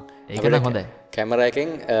තියෙනවා. ඒක නම් හොඳයි. කැමරා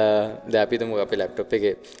එකෙන් දැන් අපි හිතමුකෝ අපේ ලැප්ටොප්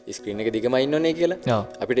එකේ ස්ක්‍රීන් එක දිගම ඉන්නෝනේ කියලා.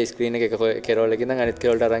 අපිට ස්ක්‍රීන් එක කෙරවලකින් ඉඳන් අනිත්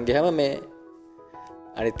කෙරවලට අරන් ගියාම මේ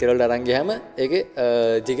අනිත් කෙරවලට අරන් ගියාම ඒකේ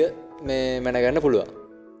දිග මේ මැනගන්න පුළුවන්.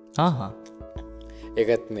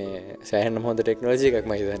 ඒකත් මේ සෑහෙනම හොඳ ටෙක්නොලොජි එකක්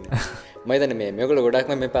මම හිතන්නේ. මම හිතන්නේ මේගොල්ලෝ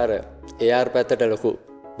ගොඩක්ම මේ පාර AR පැත්තට ලොකු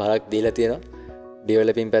බලක් දීලා තියෙනවා.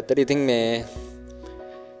 ඩෙවලොපින් පැත්තට. ඉතින් මේ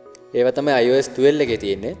ඒවා තමයි iOS 12 එකේ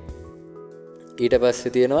තියෙන්නේ. ඊට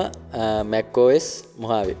පස්සේ තියෙනවා macOS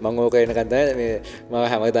Mojave. මම ඕක එනකන් තමයි මේ මම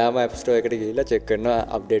හැමදාම App Store එකට ගිහිල්ලා check කරනවා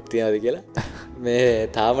update තියනවද කියලා. මේ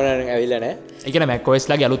තාම නම් ඇවිල්ලා නැහැ. ඒ කියන්නේ macOS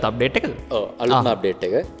ලගේ අලුත් update එකද? ඔව් අලුත්ම update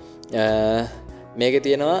එක. මේකේ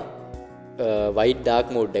තියෙනවා white dark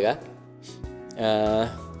mode එක.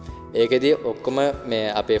 ඒකෙදී ඔක්කොම මේ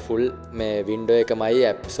අපේ ෆුල් මේ වින්ඩෝ එකමයි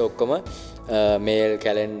ඇප්ස් ඔක්කොම මේල්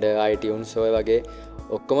කැලෙන්ඩර් iTunes ඔය වගේ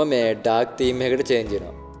ඔක්කොම මේ ඩාර්ක් තීම් එකකට චේන්ජ්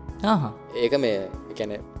වෙනවා. ඒක මේ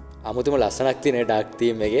කියන්නේ අමුතුම ලස්සනක් තියෙන ඩාර්ක්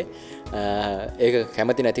තීම් එකේ ඒක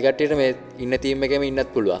කැමති නැති කට්ටියට මේ ඉන්න තීම් එකේම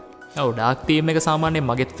ඉන්නත් පුළුවන්. ඔව් ඩාර්ක් තීම් එක සාමාන්‍යයෙන්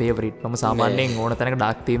මගේත් ෆේවරිට්. මම සාමාන්‍යයෙන් ඕන තැනක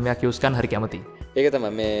ඩාර්ක් තීම් එකක් යූස් කරන්න හරි කැමතියි. ඒක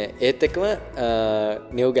තමයි මේ ඒත් එක්කම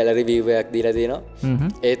නිව් ගැලරි view එකක් දීලා තියෙනවා.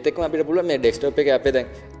 ඒත් එක්කම අපිට පුළුවන් මේ ඩෙස්ක්ටොප් එකේ අපේ දැන්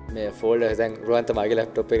මේ ෆෝල්ඩර්ස් දැන් රුවන්ත මගේ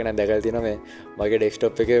ලැප්ටොප් එක නම් දැකලා තියෙනවා මේ මගේ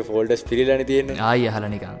ඩෙස්ක්ටොප් එකේ ෆෝල්ඩර්ස් පිරීලානේ තියෙන්නේ. ආයි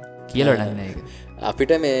අහලා නිකන් කියලා වැඩක් නෑ ඒක.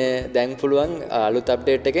 අපිට මේ දැන් පුළුවන් අලුත්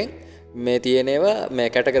අප්ඩේට් එකෙන් මේ තියෙනවා මේ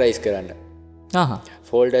කැටගරයිස් කරන්න.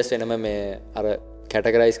 ෆෝල්ඩර්ස් වෙනම මේ අර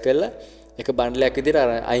කැටගරයිස් කරලා එක බන්ඩලයක් විදිහට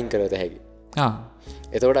අර අයින් කරලා හැකි.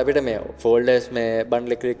 එතකොට අපිට මේ ෆෝල්ඩර්ස් මේ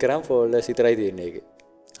බන්ඩල් එක ක්ලික් කරාම ෆෝල්ඩර්ස් විතරයි තියෙන්නේ ඒකේ.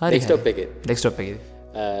 ඩෙස්ක්ටොප් එකේ. ඩෙස්ක්ටොප් එකේ.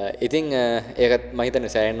 ඉතින් ඒකත් මම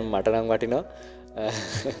හිතන්නේ සෑහෙන මට නම් වටිනවා.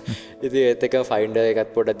 ඉතින් ඒත් එක්ක ෆයින්ඩර් එකත්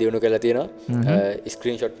පොඩ්ඩක් දියුණු කරලා තියෙනවා.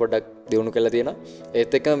 ස්ක්‍රීන්ෂොට් පොඩ්ඩක් දියුණු කරලා තියෙනවා.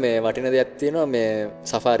 ඒත් එක්ක මේ වටින දෙයක් තියෙනවා මේ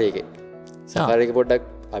සෆාරි එකේ. සෆාරි එකේ පොඩ්ඩක්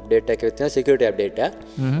අප්ඩේට් එකක් තියෙනවා සිකියුරිටි අප්ඩේට් එක.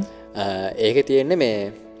 ඒකේ තියෙන්නේ මේ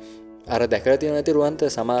අර දැකලා තියෙන ඇති රුවන්ත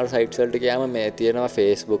සමහර සයිට්ස් වලට ගියාම මේ තියෙනවා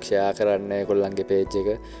Facebook ෂෙයා කරන්න ඒගොල්ලන්ගේ page එක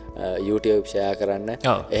YouTube ෂෙයා කරන්න.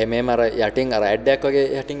 එහෙමම අර යටින් අර ඇඩ් එකක් වගේ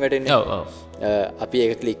යටින් වැටෙන්නේ. අපි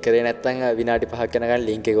ඒක ක්ලික් කරේ නැත්නම් විනාඩි 5ක් යනකම්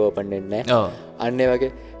ලින්ක් එක ඕපන් වෙන්නේ නැහැ. අන්න ඒ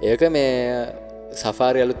වගේ ඒක මේ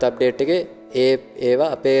Safari අලුත් අප්ඩේට් එකේ ඒවා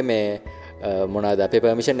අපේ මේ මොනවාද අපේ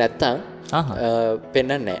පර්මිෂන් නැත්නම්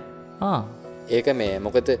පෙන්වන්නේ නැහැ. ඒක මේ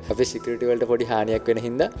මොකද අපේ සිකියුරිටි වලට පොඩි හානියක් වෙන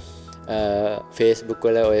හින්දා Facebook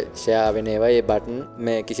වල ඔය ෂෙයා වෙන ඒවා ඒ බටන්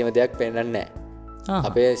මේ කිසිම දෙයක් පෙන්වන්නේ නැහැ.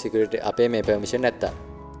 අපේ සිකියුරිටි අපේ මේ පර්මිෂන් නැත්තම්.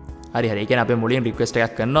 හරි හරි. ඒ කියන්නේ අපේ මුලින් රික්වෙස්ට්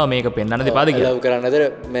එකක් කරනවා මේක පෙන්වන්න දෙපාද කියලා. අලව් කරන්නද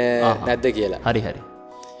මේ නැද්ද කියලා. හරි හරි.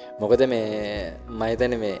 මොකද මේ මම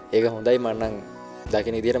හිතන්නේ මේ ඒක හොඳයි මම නම්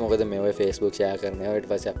දකින විදියට මොකද මේ ඔය Facebook ෂෙයා කරනවා ඊට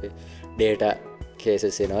පස්සේ අපේ data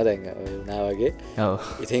cases එනවා දැන් ඔය වුණා වගේ. ඔව්.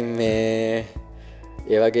 ඉතින් මේ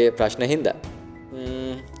ඒ වගේ ප්‍රශ්න හින්දා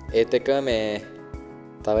ඒත් එක්ක මේ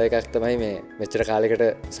තව එකක් තමයි මේ මෙච්චර කාලෙකට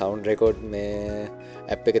සවුන්ඩ් රෙකෝඩ් මේ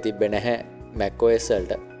ඇප් එක තිබ්බේ නැහැ Mac OS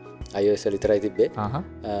වලට. iOS වල විතරයි තිබ්බේ.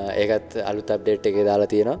 ඒකත් අලුත් අප්ඩේට් එකේ දාලා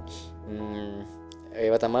තියෙනවා.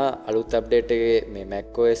 ඒව තමයි අලුත් අප්ඩේට් එකේ මේ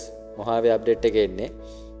Mac OS Mojave අප්ඩේට් එකේ එන්නේ.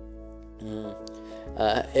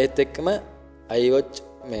 ඒත් එක්කම iWatch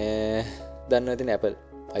මේ දන්නවා තියෙන Apple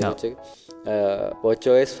iWatch එක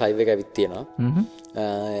watchOS 5 එක ඇවිත් තියෙනවා.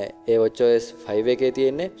 ඒ watchOS 5 එකේ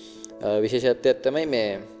තියෙන්නේ විශේෂත්වයක් තමයි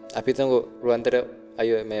මේ අපි තුමු රුවන්තර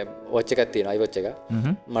මේ watch එකක් තියෙනවා iWatch එක.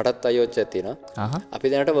 මටත් iWatch එකක් තියෙනවා.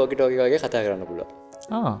 අපි දැනට walkie talkie වගේ කතා කරන්න පුළුවන්.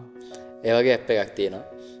 ඒ වගේ app එකක් තියෙනවා.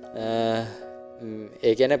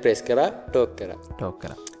 ඒ කියන්නේ press කරා talk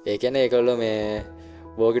කරා. ඒ කියන්නේ ඒගොල්ලෝ මේ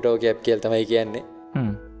walkie talkie app කියලා තමයි කියන්නේ.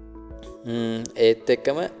 ඒත්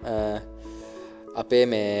එක්කම අපේ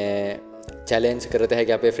මේ challenge කරත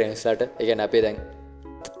හැකි අපේ friends ලාට. ඒ කියන්නේ අපේ දැන්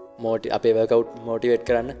අපේ workout motivate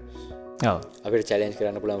කරන්න අපිට චැලෙන්ජ්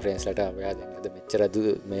කරන්න පුළුවන් ෆ්‍රෙන්ඩ්ස් ලට ඔයා දැන් අද මෙච්චර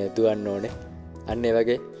මේ දුවන්න ඕනේ අන්න ඒ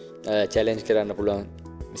වගේ චැලෙන්ජ් කරන්න පුළුවන්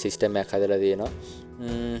සිස්ටම් එකක් හදලා තියෙනවා.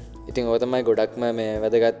 ඉතින් ඔය තමයි ගොඩක්ම මේ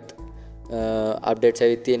වැදගත් අප්ඩේට්ස්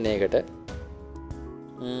ඇවිත් තියෙන්නේ ඒකට.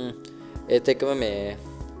 ඒත් එක්කම මේ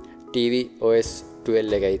TV OS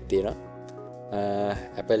 12 එකයි තියෙනවා.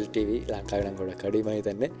 Apple TV ලංකාවේ නම් ගොඩක් අඩුයි මම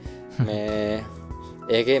හිතන්නේ. මේ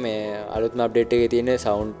ඒකේ මේ අලුත්ම අප්ඩේට් එකේ තියෙන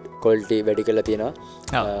සවුන්ඩ් quality වැඩි කරලා තියෙනවා.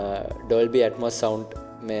 Dolby Atmos sound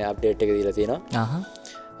මේ අප්ඩේට් එක දීලා තියෙනවා.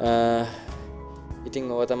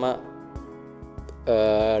 ඉතින් ඔය තමයි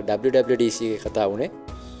WWDC එකේ කතා වුණේ.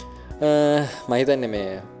 මම හිතන්නේ මේ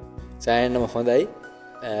සෑහෙනම හොඳයි.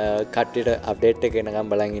 කට්ටියට අප්ඩේට් එක එනකම්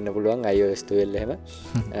බලන් ඉන්න පුළුවන් iOS 12 එහෙම.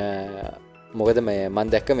 මොකද මේ මම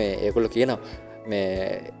දැක්ක මේ ඒගොල්ලෝ කියනවා මේ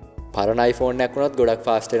පරණ iPhone එකක් වුණත් ගොඩක්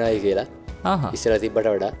fast වෙනවායි කියලා. ඉස්සර තිබ්බට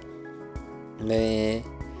වඩා මේ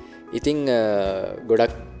ඉතින්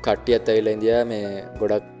ගොඩක් කට්ටියත් ඇවිල්ලා ඉන්දියා මේ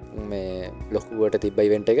ගොඩක් මේ ලොකුවට තිබ්බ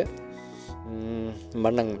ඉවෙන්ට් එක. මම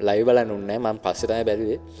නම් ලයිව් බලන්න උන්නේ නැහැ. මම පස්සේ තමයි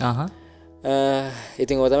බැලුවේ.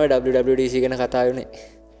 ඉතින් ඔය තමයි WWDC ගැන කතා වුනේ.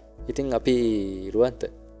 ඉතින් අපි රුවන්ත.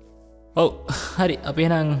 ඔව් හරි අපි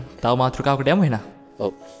එහෙනම් තව මාතෘකාවකට යමු එහෙනම්.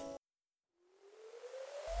 ඔව්.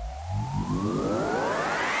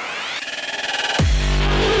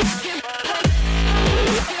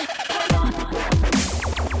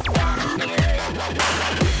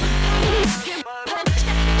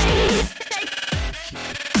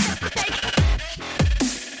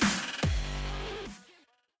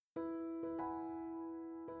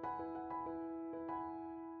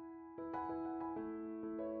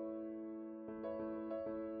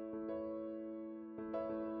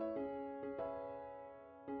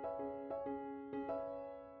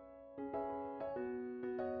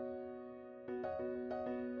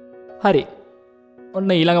 හරි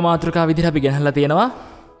ඔන්න ඊළඟ මාතෘකා විදිහට අපි ගෙනහලා තියෙනවා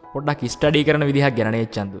පොඩ්ඩක් ස්ටඩි කරන විදිහක් ගැන නේ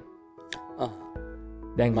චන්දු.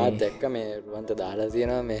 දැන් මාත් දැක්ක මේ රුවන්ත දාලා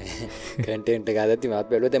තියෙනවා මේ කන්ටෙන්ට් එක ගත්තී මාත්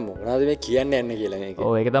බැලුවා දැන් මොනවද මේ කියන්න යන්නේ කියලා මේක.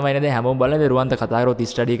 ඔව් ඒක තමයි නේද හැමෝම බලන්නේ රුවන්ත කතා කරොත්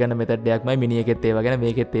ස්ටඩි කරන මෙතඩ් එකක්මයි මිනිහෙක්ෙත් ඒව ගැන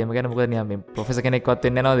මේකෙත් ඒම ගැන මොකද නිකන් මේ ප්‍රොෆෙසර් කෙනෙක්වත්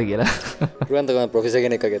වෙන්න යනවද කියලා. රුවන්ත කොහොම ප්‍රොෆෙසර්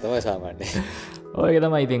කෙනෙක් වගේ තමයි සාමාන්‍යයෙන්. ඔය ඒක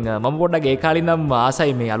තමයි ඉතින් මම පොඩ්ඩක් ඒ කාලින් නම්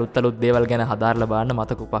ආසයි මේ අලුත් දේවල් ගැන හදාarලා බලන්න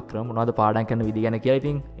මතක උපක්‍රම මොනවද පාඩම් කරන විදි ගැන කියලා.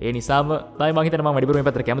 ඉතින් ඒ නිසාම තමයි මම හිතන්නේ මම වැඩිපුර මේ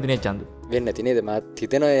පැත්තට කැමති නේ චන්දු. වෙන්නේ නැති නේද මාත්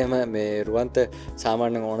හිතෙනවා එහෙම මේ රුවන්ත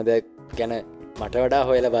සාමාන්‍යයෙන් ඕන දෙයක් ගැන මට වඩා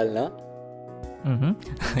හොයලා බලනවා.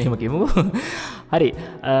 එහෙම කිමු. හරි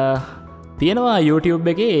තියෙනවා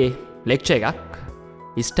YouTube එකේ ලෙක්චර් එකක්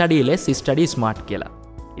study less study smart කියලා.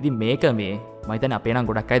 ඉතින් මේක මේ මම හිතන්නේ අපේ නම්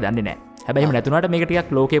ගොඩක් අය දන්නේ නැහැ. හැබැයි එහෙම නැතුණාට මේක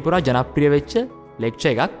ටිකක් ලෝකේ පුරා ජනප්‍රිය වෙච්ච ලෙක්චර්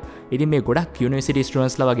එකක්. ඉතින් මේ ගොඩක් යුනිවර්සිටි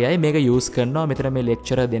ස්ටුඩන්ට්ස්ලා වගේ අය මේක යූස් කරනවා. මෙතන මේ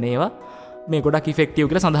ලෙක්චර් දෙන ඒවා මේ ගොඩක් ඉෆෙක්ටිව්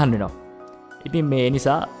කියලා සඳහන් වෙනවා. ඉතින් මේ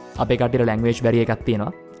නිසා අපේ කට්ටියට ලැන්ග්වේජ් බැරියර් එකක්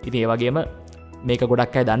තියෙනවා. ඉතින් ඒ වගේම මේක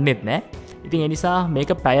ගොඩක් අය දන්නෙත් නැහැ. ඉතින් ඒ නිසා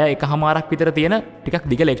මේක පැය එකහමාරක් විතර තියෙන ටිකක්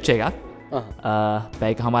දිග ලෙක්චර් එකක්.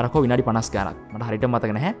 පැය එකහමාරක් හෝ විනාඩි 50 ගානක්. මට හරියට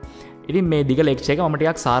මතක නැහැ. ඉතින් මේ දිග ලෙක්චර් එක මම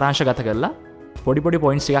ටිකක් සාරාංශගත කරලා පොඩි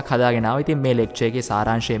පොයින්ට්ස් ටිකක් හදාගෙන ආවා. ඉතින් මේ ලෙක්චර් එකේ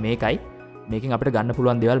සාරාංශය මේකයි. මේකෙන් අපිට ගන්න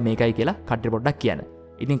පුළුවන් දේවල් මේකයි කියලා කට්ටියට පොඩ්ඩක් කියන්න.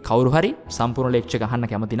 ඉතින් කවුරු හරි සම්පූර්ණ ලෙක්චර් එක අහන්න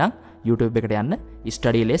කැමති නම් YouTube එකට යන්න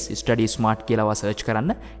study less study smart කියලා සර්ච්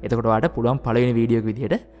කරන්න. එතකොට ඔයාලට පුළුවන් පළවෙනි වීඩියෝ එක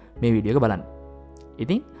විදිහට මේ වීඩියෝ එක බලන්න.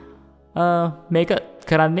 ඉතින් මේක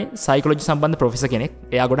කරන්නේ සයිකොලොජි සම්බන්ධ ප්‍රොෆෙසර් කෙනෙක්.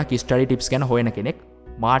 එයා ගොඩක් ස්ටඩි ටිප්ස් ගැන හොයන කෙනෙක්.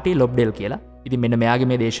 මාටි ලොබ්ඩෙල් කියලා. ඉතින් මෙන්න මෙයාගේ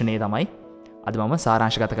මේ දේශනාව තමයි අද මම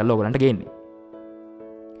සාරාංශගත කරලා ඔයගලන්ට ගේන්නේ.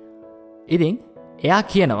 ඉතින් එයා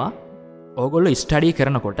කියනවා ඕගොල්ලෝ ස්ටඩි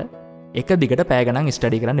කරනකොට එක දිගට පැය ගණන්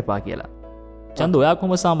ස්ටඩි කරන්න එපා කියලා. චන්ද ඔයා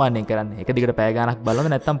කොහොම සාමාන්‍යයෙන් කරන්නේ? එක දිගට පැය ගණනක් බලනවද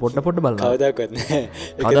නැත්නම් පොඩ බලනවද? කවදාවත් නැහැ.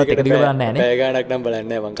 කවදාවත් එක දිගට බලන්නේ නැහැ නේ. පැය ගණනක් නම් බලන්නේ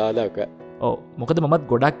නැහැ මං කවදාවත්. ඔව් මොකද මමත්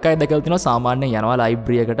ගොඩක් අය දැකලා තිනවා සාමාන්‍යයෙන් යනවා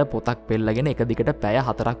ලයිබ්‍රරි එකට පොතක් පෙළගෙන එක දිගට පැය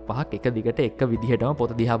 4-5ක් එක දිගට එක විදිහටම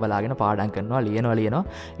පොත දිහා බලාගෙන පාඩම් කරනවා ලියනවා.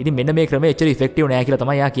 ඉතින් මෙන්න මේ ක්‍රමය එච්චර ඉෆෙක්ටිව් නෑ කියලා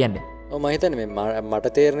තමයි යා කියන්නේ. ඔව් මම හිතන්නේ මේ මට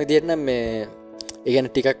තේරෙන විදිහට නම් මේ ඒ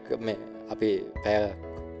කියන්නේ ටිකක් මේ අපි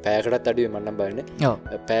පැයකටත් අඩුවේ මම නම් බලන්නේ. ඔව්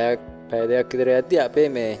පැය දෙකක් විතර යද්දී අපේ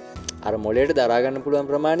මේ අර මොලේට දරාගන්න පුළුවන්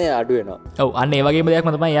ප්‍රමාණය අඩු වෙනවා. ඔව් අන්න ඒ වගේම දෙයක්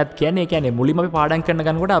තමයි යාත් කියන්නේ. ඒ කියන්නේ මුලින්ම අපි පාඩම් කරන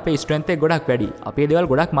ගමනකොට අපේ ස්ට්‍රෙන්ත් එක ගොඩක් වැඩි. අපේ දේවල්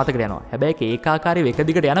ගොඩක් මතකට යනවා. හැබැයි ඒක ඒකාකාරීව එක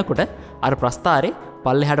දිගට යනකොට අර ප්‍රස්තාරේ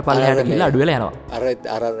පල්ලෙහාට ගිහලා අඩු වෙලා යනවා.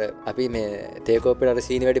 අර අපි මේ තේකෝප්පේ අර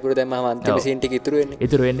සීනි වැඩිපුර දැම්මම අන්තිම සීන් ටික ඉතුරු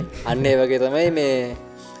වෙන්නේ. අන්න ඒ වගේ තමයි මේ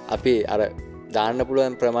අපි අර දාන්න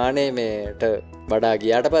පුළුවන් ප්‍රමාණය මේට වඩා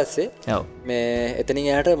ගියාට පස්සේ මේ එතනින්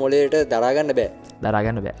එහාට මොලේට දරාගන්න බෑ.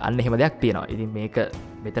 අන්න එහෙම දෙයක් තියෙනවා. ඉතින් මේක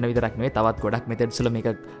මෙතන විතරක් නෙවෙයි තවත් ගොඩක් මෙතෙන්ස් වල මේක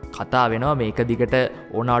කතා වෙනවා. මේක දිගට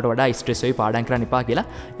ඕනවට වඩා ස්ට්‍රෙස් වෙයි පාඩම් කරන්න එපා කියලා.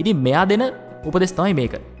 ඉතින් මෙයා දෙන උපදෙස් තමයි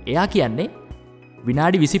මේක. එයා කියන්නේ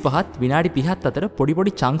විනාඩි 25ත් විනාඩි 30ත් අතර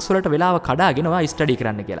පොඩි චන්ක්ස් වලට වෙලාව කඩාගෙන ඔයා ස්ටඩි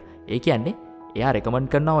කරන්න කියලා. ඒ කියන්නේ එයා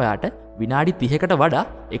රෙකමන්ඩ් කරනවා ඔයාට විනාඩි 30කට වඩා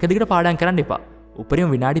එක දිගට පාඩම් කරන්න එපා. උපරිම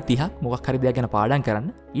විනාඩි 30ක් මොකක් හරි දෙයක් ගැන පාඩම් කරන්න.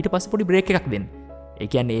 ඊට පස්සේ පොඩි බ්‍රේක් එකක් දෙන්න. ඒ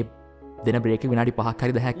කියන්නේ දෙන බ්‍රේක් එක විනාඩි 5ක්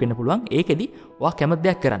හරි 10ක් වෙන්න පුළුවන්. ඒකෙදි ඔයා කැමති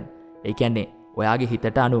දෙයක් කරන්න. ඒ කියන්නේ ඔයාගේ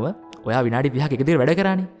හිතට අනුව ඔයා විනාඩි 30ක් එක දිගට වැඩ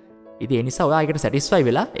කරානේ. ඉතින් ඒ නිසා ඔයා ඒකට සැටිස්ෆයි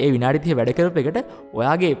වෙලා ඒ විනාඩි 30 වැඩ කරපු එකට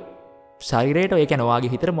ඔයාගේ ශරීරයට ඒ කියන්නේ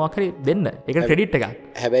ඔයාගේ හිතට මොකක් හරි දෙන්න. ඒකට ක්‍රෙඩිට් එකක්.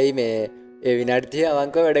 හැබැයි මේ ඒ විනාඩි 30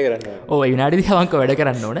 අවංකව වැඩ කරන්න ඕන. ඔව් ඒ විනාඩි 30 අවංකව වැඩ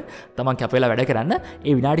කරන්න ඕන. තමන් කැපෙලා වැඩ කරන්න.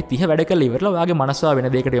 ඒ විනාඩි 30 වැඩ කරලා ඉවරලා ඔයාගේ මනස වෙන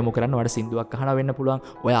දෙයකට යොමු කරන්න. ඔයාලට සින්දුවක් අහනවා වෙන්න පුළුවන්.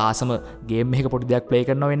 ඔයා ආසම ගේම් එකක පොඩි දෙයක් ප්ලේ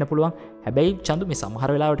කරනවා වෙන්න පුළුවන්. හැබැයි චන්දු මේ සමහර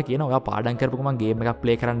වෙලාවට කියනවා ඔයා පාඩම් කරපු ගමන් ගේම් එකක්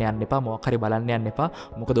ප්ලේ කරන්න යන්න එපා. මොකක් හරි බලන්න යන්න එපා.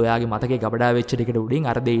 මොකද ඔයාගේ මතකේ ගබඩා වෙච්ච දෙයකට උඩින්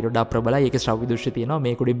අර දෙය ඊට වඩා ප්‍රබලයි. ඒකේ ශ්‍රව්‍ය දෘශ්‍ය තියෙනවා.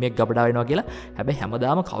 මේක උඩින් මේක ගබඩා වෙනවා කියලා. හැබැයි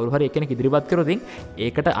හැමදාම කවුරු හරි එක්කෙනෙක් ඉදිරිපත් කරොත්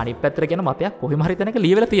ඒකට අනිත් පැත්තට කියන මතයක් කොහොම හරි තැනක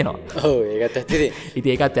ලියවිලා තියෙනවා. ඔව් ඒකත් ඇත්තද?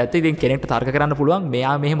 ඉතින් ඒකත් ඇත්ත. ඉතින් කෙනෙක්ට තර්ක කරන්න පුළුවන්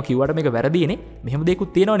මෙයා මෙහෙම කිව්වට මේක වැරදිනේ. මෙහෙම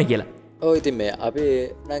දෙයක්ත් තියෙනවනේ කියලා. ඔව් ඉතින් මේ අපි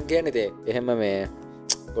නම් කියන්නේ තේ එහෙම මේ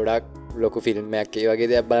ගොඩක් ලොකු ෆිල්ම් එකක් ඒ වගේ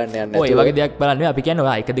දෙයක් බලන්න යන්න නැතුව ඔය වගේ දෙයක් බලන්න අපි කියන්නේ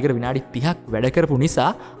ඔයා එක දිගට විනාඩි 30ක් වැඩ කරපු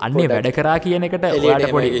නිසා අන්නේ වැඩ කරා කියන එකට ඔයාට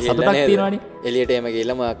පොඩි සතුටක් තියෙනවනේ. එළියට එම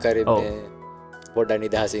ගිහලා මොකක් හරි පොඩ්ඩක්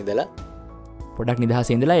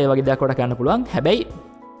නිදහසේ ඉඳලා ඒ වගේ දෙයක් කොට කරන්න පුළුවන්. හැබැයි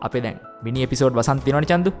අපේ දැන් මිනි එපිසෝඩ් වසන්ත තියෙනවනේ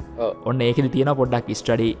චන්දු. ඔන්න ඒකෙදි තියෙනවා පොඩ්ඩක්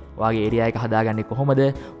ස්ටඩි වාගේ ඒරියා එක හදාගන්නේ කොහොමද?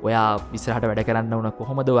 ඔයා ඉස්සරහට වැඩ කරන්න ඕන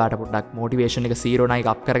කොහොමද? ඔයාට පොඩ්ඩක් මොටිවේෂන් එක 0 9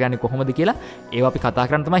 අප් කරගන්නේ කොහොමද කියලා ඒවා අපි කතා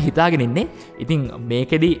කරන්න තමයි හිතාගෙන ඉන්නේ. ඉතින්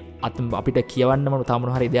මේකෙදි අපිට කියවන්නම තව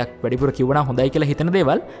මොන හරි දෙයක් වැඩිපුර කිව්වනම් හොඳයි කියලා හිතන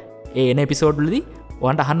දේවල් ඒ එන එපිසෝඩ් වලදී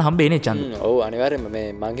ඔයාලට අහන්න හම්බෙන්නේ චන්දු. ඔව් අනිවාර්යෙන්ම මේ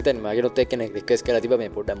මං හිතන්නේ මගේලොත් එක්කෙනෙක් රික්වෙස්ට් කරලා තිබ්බා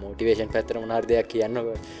මේ පොඩ්ඩක් මොටිවේෂන් පැත්තට මොන හරි දෙයක් කියන්න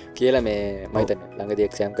කියලා මේ මම හිතන්නේ ළඟදී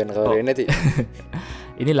එක්සෑම් කරන කවර වෙන්නේ නැති.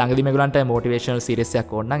 ඉතින් ළඟදී මේගොල්ලන්ට මොටිවේෂනල් සීරීස්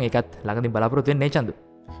එකක් ඕන නම් ඒකත් ළඟදී බලාපොරොත්තු වෙන්නේ චන්දු.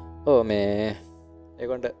 ඕ මේ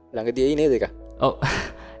ඒකොට ළඟ තියයි නේ දෙක ඔව්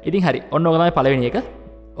ඉතින් හරි ඔන්න ඔක තමයි පළවෙනි එක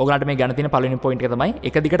ඔගලට මේ ගණන තියෙන පළවෙනි පොයින්ට් එක තමයි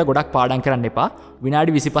එක දිගට ගොඩක් පාඩම් කරන්න එපා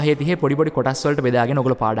විනාඩි 25 30 පොඩි පොඩි කොටස් වලට බෙදාගෙන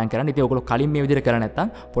ඔයගොල්ලෝ පාඩම් කරන්න. ඉතින් ඔයගොල්ලෝ කලින් මේ විදිහට කරලා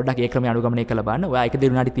නැත්නම් පොඩ්ඩක් ඒ ක්‍රමය අනුගමනය කරලා බලන්න. ඔයා එක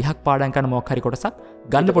විනාඩි 30ක් පාඩම් කරන මොකක් හරි කොටසක්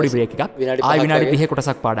ගන්න පොඩි බ්‍රේක් එකක්. ආයි විනාඩි 30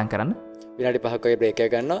 කොටසක් පාඩම් කරන්න. විනාඩි 5ක වගේ බ්‍රේක්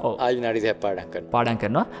එකක් ගන්නවා. ආයි විනාඩි 30ක් පාඩම්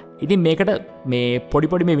කරනවා. ඉතින් මේකට මේ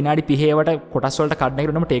පොඩි මේ විනාඩි 30 වට කොටස් වලට කඩන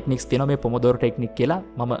එකට නම් ටෙක්නික්ස් තියෙනවා. මේ පොමොදෝරෝ ටෙක්නික් කියලා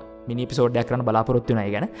මම මිනි එපිසෝඩ් එකක් කරන්න බලාපොරොත්තු වෙනවා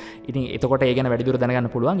ඒ ගැන. ඉතින් එතකොට ඒ ගැන වැඩිදුර දැනගන්න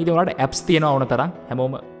පුළුවන්. ඉතින් ඔයාලට apps තියෙනවා ඕන තරම්.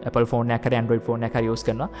 හැමෝම Apple phone එකක් හරි Android phone එකක් හරි use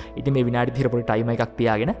කරනවා. ඉතින් මේ විනාඩි 30 පොඩි ටයිමර් එකක්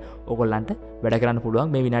තියාගෙන ඕගොල්ලන්ට වැඩ කරන්න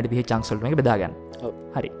පුළුවන් මේ විනාඩි 30 chunks වලට මේක බෙදා ගන්න.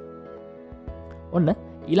 හරි. ඔන්න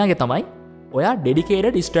ඊළඟේ තමයි ඔයා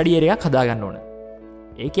dedicated study area එකක් හදා ගන්න ඕන.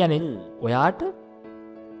 ඒ කියන්නේ ඔයාට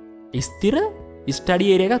ස්ථිර ස්ටඩි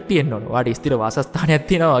area එකක් තියෙන්න ඕන. ඔයාට ස්ථිර වාසස්ථානයක්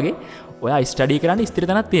තියෙනවා වගේ ඔයා ස්ටඩි කරන්න ස්ථිර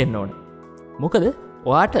තැනක් තියෙන්න ඕන. මොකද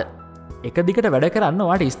ඔයාට එක දිගට වැඩ කරන්න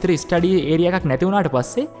ඔයාට ස්ථිර ස්ටඩි ඒරියා එකක් නැති වුණාට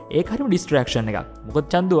පස්සේ ඒක හරිම ඩිස්ට්‍රැක්ෂන් එකක්.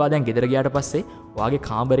 මොකද චන්දු ඔයා දැන් ගෙදර ගියාට පස්සේ ඔයාගේ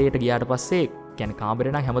කාමරයට ගියාට පස්සේ කියන්නේ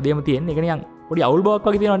කාමරේ නම් හැමදේම තියෙන්නේ. ඒක නිකන් පොඩි අවුල් බවක්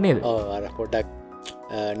වගේ තියෙනව නේද? ඔව් අර පොඩ්ඩක්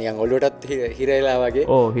නිකන් ඔළුවටත් හිර වෙලා වගේ.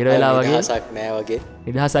 ඔව් හිර වෙලා වගේ. නිදහසක් නෑ වගේ.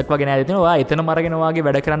 නිදහසක් වගේ නෑ දෙතන. ඔයා එතනම අරගෙන ඔයාගේ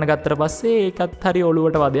වැඩ කරන්න ගත්තට පස්සේ ඒකත් හරි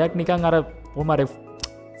ඔළුවට වදයක් නිකන් අර කොහොම හරි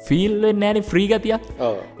ෆීල් වෙන්නේ නෑනේ ෆ්‍රී ගතියක්.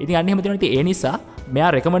 ඔව්. ඉතින් අන්න එහෙම තියෙනවා. ඉතින් ඒ නිසා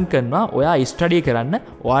මෙයා රෙකමන්ඩ් කරනවා ඔයා ස්ටඩි කරන්න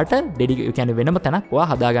ඔයාට කියන්නේ වෙනම තැනක් ඔයා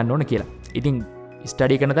හදාගන්න ඕන කියලා. ඉතින්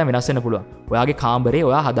ස්ටඩි කරන තැන වෙනස් වෙන්න පුළුවන්. ඔයාගේ කාමරේ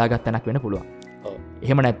ඔයා හදාගත් තැනක් වෙන්න පුළුවන්. ඔව්.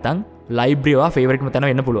 එහෙම නැත්නම් ලයිබ්‍රරි ඔයා ෆේවරිට්ම තැන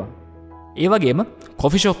වෙන්න පුළුවන්. ඒ වගේම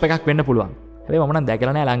කොෆි ෂොප් එකක් වෙන්න පුළුවන්. හැබැයි මම නම්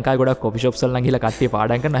දැකලා නැහැ ලංකාවේ ගොඩක් කොෆි ෂොප්ස් වල නම් ගිහලා කට්ටිය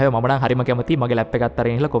පාඩම් කරනවා. හැබැයි මම නම් හරිම කැමතියි මගේ ලැප් එකත්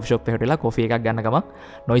අරගෙන ගිහලා කොෆි ෂොප් එකට ගිහලා කොෆි එකක් ගන්න ගමන්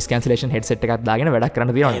noise cancellation headset එකක් දාගෙන වැඩක්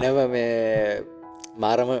කරන්න තියෙනවා. එනම මේ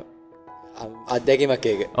මාරම අත්දැකීමක්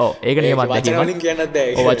ඒක. ඔව් ඒක නියම අත්දැකීමක්. වචන වලින් කියන්නත්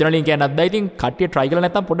බෑ. ඔව් වචන වලින් කියන්නත් බෑ. ඉතින් කට්ටිය try කරලා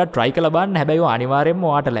නැත්තම් පොඩ්ඩක් try කරලා බලන්න. හැබැයි ඔය අනිවාර්යයෙන්ම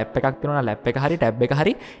ඔයාට ලැප් එකක් තියෙනවා නම් ලැප් එක හරි ටැබ් එක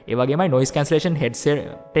හරි ඒ වගේමයි noise cancellation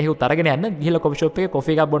headset එක උත් අරගෙන යන්න ගිහලා කොෆි ෂොප් එකේ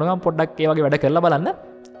කොෆි එකක් බොන ගමන් පොඩ්ඩක් ඒ වගේ වැඩ කරලා බලන්න.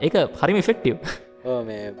 ඒක හරිම effective. ඔව්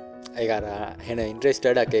මේ ඒක අර හෙන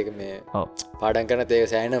ඉන්ට්‍රෙස්ටඩ් එකක් මේ පාඩම් කරන තේ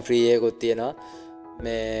සෑහෙන ෆ්‍රී එකකුත් තියෙනවා.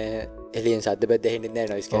 මේ එලියෙන් සද්ද බද්ද ඇහෙන්නේ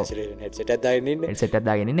නැහැ noise cancellation headset එකක් දාගෙන ඉන්නේ. headset එකක්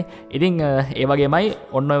දාගෙන ඉන්නේ. ඉතින් ඒ වගේමයි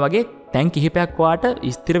ඔන්න ඔය වගේ තැන් කිහිපයක් ඔයාට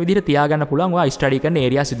ස්ථිර විදිහට තියාගන්න පුළුවන් ඔයා ස්ටඩි කරන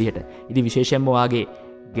ඒරියාස් විදිහට. ඉතින් විශේෂයෙන්ම ඔයාගේ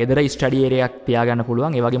ගෙදර ස්ටඩි ඒරියා එකක් තියාගන්න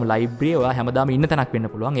පුළුවන්. ඒ වගේම ලයිබ්‍රරි ඔයා හැමදාම ඉන්න තැනක්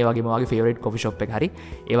වෙන්න පුළුවන්. ඒ වගේම ඔයාගේ ෆේවරිට් කොෆි ෂොප් එක හරි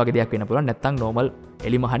ඒ වගේ දෙයක් වෙන්න පුළුවන්. නැත්නම් normal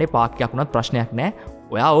එලිමහනේ පාක් එකක් වුණත් ප්‍රශ්නයක් නැහැ.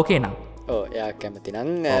 ඔයා ඕකේ නම්. ඔව් එයා කැමති නම්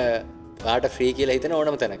ඔයාට ෆ්‍රී කියලා හිතන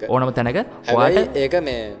ඕනම තැනක. ඕනම තැනක ඔයාට ඒක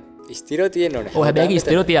මේ ස්ථිරව තියෙන්න ඕනේ. ඔය හැබැයි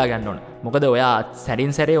ස්ථිරව තියාගන්න ඕන. මොකද ඔයා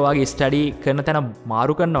සැරින් සැරේ ඔයාගේ ස්ටඩි කරන තැන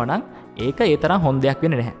මාරු කරනවා නම් ඒක ඒ තරම් හොඳ දෙයක්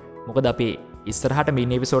වෙන්නේ නැහැ. මොකද අපි ඉස්සරහට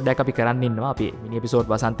මිනි එපිසෝඩ් එකක් අපි කරන්න ඉන්නවා. අපි මිනි එපිසෝඩ්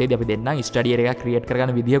වසන්තයේදී අපි දෙන්නම් ස්ටඩි ඒරියා එකක් ක්‍රියේට්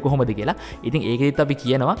කරගන්න විදිය කොහොමද කියලා. ඉතින් ඒකෙදිත් අපි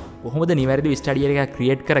කියනවා කොහොමද නිවැරදිව ස්ටඩි ඒරියා එකක්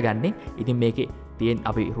ක්‍රියේට් කරගන්නේ. ඉතින් මේකේ තියෙන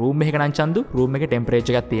අපි රූම් එකක නම් චන්දු රූම් එකේ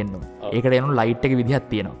ටෙම්පරේචර් එකක් තියෙන්න ඕන. ඒකට එන ලයිට් එකේ විදිහක්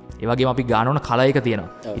තියෙනවා. ඒ වගේම අපි ගන්න ඕන කලර් එක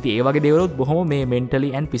තියෙනවා. ඉතින් ඒ වගේ දේවල් බොහොම මේ mentally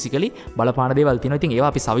and physically බලපාන දේවල් තියෙනවා. ඉතින්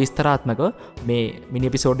ඒවා අපි සවිස්තරාත්මකව මේ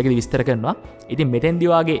මිනි එපිසෝඩ් එකේදී විස්තර කරනවා. ඉතින්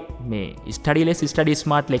මෙතෙන්දී වාගේ මේ study less study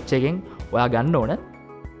smart lecture එකෙන් ඔයා ගන්න ඕන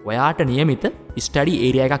ඔයාට නියමිත ස්ටඩි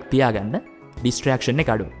ඒරියා එකක් තියාගන්න ඩිස්ට්‍රැක්ෂන් එක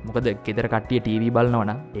අඩු. මොකද ගෙදර කට්ටිය ටීවී බලනවා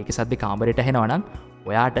නම් ඒකේ සද්දේ කාමරේට ඇහෙනවා නම්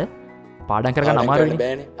ඔයාට පාඩම් කරගන්න අමාරුයි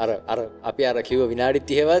බෑනේ. අර අපි අර කිව්ව විනාඩි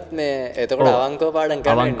 30වත් මේ එතකොට අවංකව පාඩම්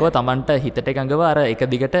කරන්න. අවංකව Tamanට හිතට එකඟව අර එක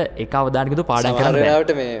දිගට එක අවධානයකින් පාඩම් කරන්න බෑ.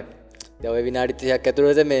 සමහරවිට මේ දැන් ඔය විනාඩි 30ක්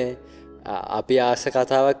ඇතුළත මේ අපි ආස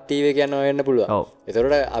කතාවක් ටීවී එක යනවා වෙන්න පුළුවන්.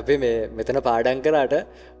 එතකොට අපි මේ මෙතන පාඩම් කරාට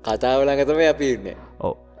කතාව ළඟ තමයි අපි ඉන්නේ.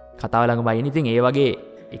 ඔව්. කතාව ළඟමයි ඉන්නේ. ඉතින් ඒ වගේ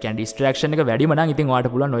ඒ කියන්නේ ඩිස්ට්‍රැක්ෂන් එක වැඩිම නම් ඉතින් ඔයාලට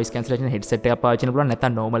පුළුවන් noise cancellation headset එකක් පාවිච්චි කරන්න පුළුවන්.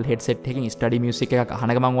 නැත්නම් normal headset එකකින් study music එකක්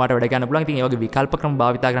අහන ගමන් ඔයාලට වැඩ කරන්න පුළුවන්. ඉතින් ඒ වගේ විකල්ප ක්‍රම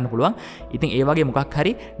භාවිතා කරන්න පුළුවන්. ඉතින් ඒ වගේ මොකක්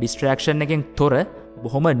හරි ඩිස්ට්‍රැක්ෂන් එකෙන් තොර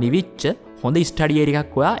බොහොම නිවිච්ච හොඳ ස්ටඩි ඒරියා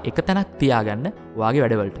එකක් ඔයා එක තැනක් තියාගන්න ඔයාගේ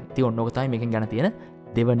වැඩවලට. ඉතින් ඔන්න ඕක තමයි මේකෙන් ගන්න තියෙන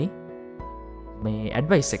දෙවනි මේ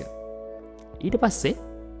ඇඩ්වයිස් එක. ඊට පස්සේ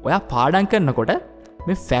ඔයා පාඩම් කරනකොට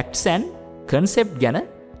මේ facts and concept ගැන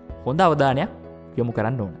හොඳ අවධානයක් යොමු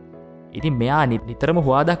කරන්න ඕන. ඉතින් මෙයා නිතරම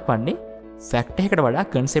හොවා දක්වන්නේ ෆැක්ට් එකකට වඩා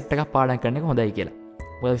කන්සෙප්ට් එකක් පාඩම් කරන එක හොඳයි කියලා.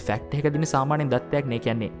 මොකද ෆැක්ට් එක දින සාමාන්‍යයෙන් දත්තයක් නේ.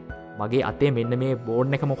 කියන්නේ මගේ අතේ මෙන්න මේ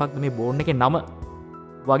බෝඩ් එක මොකක්ද මේ බෝඩ් එකේ නම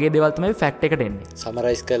වගේ දේවල් තමයි ෆැක්ට් එකට එන්නේ.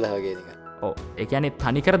 සමරයිස් කරලා වගේ නිකන්. ඔව්. ඒ කියන්නේ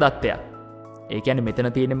තනිකර දත්තයක්. ඒ කියන්නේ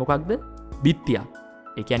මෙතන තියෙන්නේ මොකක්ද? බිත්තියක්.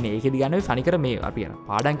 ඒ කියන්නේ ඒකෙදි ගන්න ඔය තනිකර මේ අපි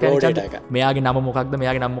පාඩම් කරන්නේ මෙයාගේ නම මොකක්ද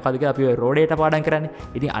මෙයාගේ නම මොකක්ද කියලා අපි ඔය රෝ ඩේටා පාඩම් කරන්නේ.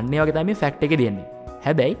 ඉතින් අන්න ඒ වගේ තමයි මේ ෆැක්ට් එකේ දෙන්නේ.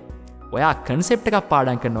 හැබැයි ඔයා කන්සෙප්ට් එකක්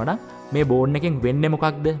පාඩම් කරනවා නම් මේ බෝඩ් එකෙන් වෙන්නේ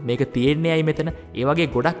මොකක්ද මේක තියෙන්නේ ඇයි මෙතන ඒ වගේ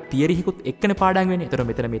ගොඩක් තියරිහිකුත් එක්කනේ පාඩම් වෙන්නේ. එතකොට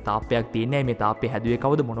මෙතන මේ තාප්පයක් තියෙන්නේ මේ තාප්පේ හැදුවේ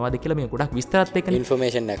කවුද මොනවද කියලා මේ ගොඩක් විස්තරත් එක්කනේ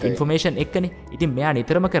ඉන්ෆර්මේෂන් එක්කනේ. ඉතින් මෙයා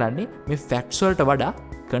නිතරම කරන්නේ මේ ෆැක්ට්ස් වලට වඩා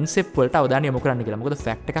කන්සෙප්ට් වලට අවධානය යොමු කරන්න කියලා. මොකද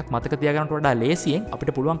ෆැක්ට් එකක් මතක තියාගන්නට වඩා ලේසියෙන්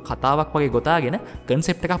අපිට පුළුවන් කතාවක් වගේ ගොතාගෙන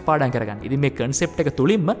කන්සෙප්ට් එකක් පාඩම් කරගන්න. ඉතින් මේ කන්සෙප්ට් එක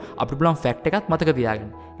තුලින්ම අපිට පුළුවන් ෆැක්ට් එකක් මතක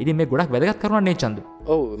තියාගන්න. ඉතින් මේ ගොඩක් වැදගත් කරුණක් නේ චන්දු.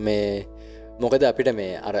 ඔව් මේ මොකද අපිට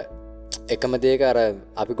මේ අර එකම දේක අර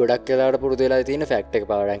අපි ගොඩක් වෙලාට පුරුදු වෙලා තියෙන ෆැක්ට් එක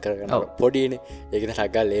පාඩම් කරගන්න පොඩිනේ. ඒක නේ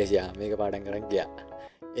ටග්ගල් ලේසියා මේක පාඩම් කරන් ගියා.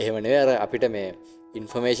 එහෙම නෙවෙයි අර අපිට මේ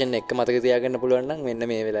ඉන්ෆර්මේෂන් එක මතක තියාගන්න පුළුවන් නම් මෙන්න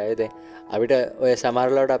මේ වෙලාවේ දැන් අපිට ඔය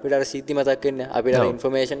සමහර වෙලාවට අපිට අර සිද්ධි මතක් වෙන්නේ අපිට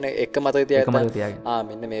ඉන්ෆර්මේෂන් එක මතක තියාගන්න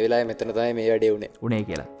මෙන්න මේ වෙලාවේ මෙතන තමයි මේ වැඩේ උනේ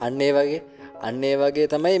කියලා. අන්න ඒ වගේ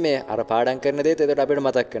තමයි මේ අර පාඩම් කරන දේත් එතකොට අපිට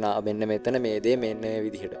මතක් වෙනවා මෙන්න මෙතන මේ දේ මෙන්න මේ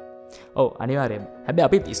විදිහට. ඔව් අනිවාර්යයෙන්. හැබැයි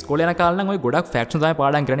අපි ඉස්කෝලේ යන කාලේ නම් ඔය ගොඩක් ෆැක්ට්ස් තමයි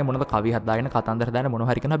පාඩම් කරන්නේ මොනවද කවි හදාගෙන කතන්දර දාන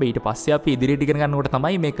මොනවා හරි කරනවා. හැබැයි ඊට පස්සේ අපි ඉදිරියට ඉගෙන ගන්නකොට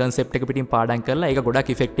තමයි මේ කන්සෙප්ට් එක පිටින් පාඩම් කරලා ඒක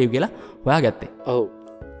ගොඩක් ඉෆෙක්ටිව් කියලා හොයාගත්තේ. ඔව්.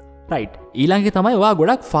 රයිට්. ඊළඟේ තමයි ඔයා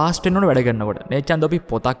ගොඩක් ෆාස්ට් වෙන්න ඕන වැඩ කරනකොට. නේ චන්ද අපි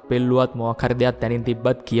පොතක් පෙල්ලුවත් මොකක් හරි දෙයක් තනින්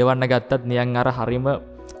තිබ්බත් කියවන්න ගත්තත් නිකන් අර හරිම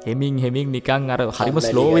හෙමින් නිකන් අර හරිම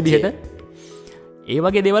ස්ලෝ විදිහට ඒ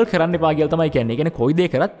වගේ දේවල් කරන්න එපා කියලා තමයි කියන්නේ. ඒ කියන්නේ කොයි දේ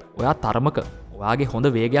කරත් ඔයා තරමක ඔයාගේ හොඳ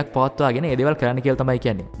වේගයක් පවත්වාගෙන ඒ දේවල් කරන්න කියලා තමයි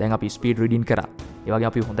කියන්නේ. දැන් අපි ස්පීඩ් රීඩින් කරා. ඒ වගේ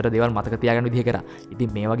අපි හොඳට දේවල් මතක තියාගන්න විදිහ කරා. ඉතින්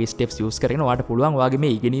මේ වගේ ස්ටෙප්ස් යූස් කරගෙන ඔයාට පුළුවන් ඔයාගේ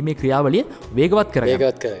මේ ඉගෙනීමේ ක්‍රියාවලිය වේගවත්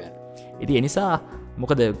කරගන්න. ඉතින් ඒ නිසා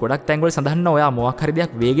මොකද ගොඩක් තැන්වල සඳහන් ඔයා මොකක් හරි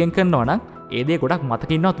දෙයක් වේගෙන් කරනවා නම් ඒ දේ ගොඩක්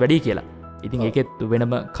මතක ඉන්නවත් වැඩි කියලා. ඉතින් ඒකෙත්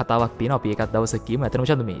වෙනම කතාවක් තියෙනවා. අපි ඒකත් දවසක් කියමු. අතනම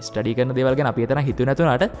චන්ද මේ ස්ටඩි කරන දේවල් ගැන අපි එතන හිතුවේ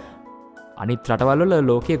නැතුණාට අනිත් රටවල් වල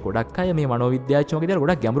ලෝකයේ ගොඩක් අය මේ මනෝවිද්‍යාඥයෝ වගේ දේවල්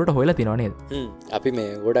ගොඩක් ගැඹුරට හොයලා තිනවා නේද? අපි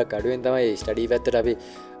මේ ගොඩක් අඩුවෙන් තමයි ස්ටඩි පැත්තට අපි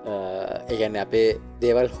ඒ කියන්නේ අපේ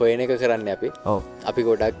දේවල් හොයන එක කරන්නේ අපි. අපි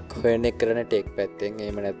ගොඩක් හොයන එක කරන ටෙක් පැත්තෙන්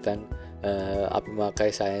එහෙම නැත්නම් අපි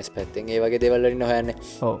මාකයි සයින්ස් පැත්තෙන් ඒ වගේ දේවල් වලින් හොයන්නේ.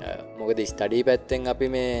 මොකද ස්ටඩි පැත්තෙන් අපි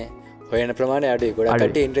මේ හොයන ප්‍රමාණය අඩුයි.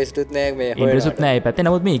 ගොඩක් ඉන්ට්‍රෙස්ට්ුත් නැහැ මේ හොයන. ඉන්ට්‍රෙස්ට්ුත් නැහැ ඒ පැත්තේ.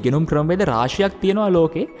 නමුත් මේ ඉගෙනුම් ක්‍රමවේද රාශියක් තියෙනවා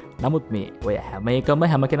ලෝකේ. නමුත් මේ ඔය හැම එකම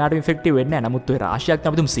හැම කෙනාටම ඉෆෙක්ටිව් වෙන්නේ නැහැ. නමුත් ඔය රාශියක්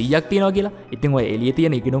අපිටම 100ක් තියෙනවා කියලා. ඉතින් ඔය එළියේ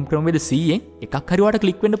තියෙන ඉගෙනුම් ක්‍රමවේද 100න් එකක් හරි ඔයාලට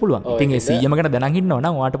ක්ලික් වෙන්න පුළුවන්. ඉතින් ඒ 100ම ගැන දැනන් ඉන්නවා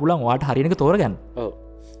නම් ඔයාට පුළුවන් ඔයාට හරියන එක තෝරගන්න. ඔව්.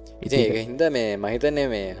 ඉතින් ඒක හින්දා මේ මම හිතන්නේ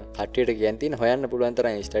මේ කට්ටියට කියන් තියෙන හොයන්න පුළුවන්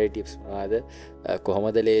තරම් ස්ටඩි ටිප්ස් මොනවාද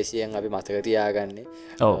කොහොමද ලේසියෙන් අපි මතක තියාගන්නේ.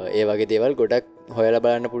 ඒ වගේ දේවල් ගොඩක් හොයලා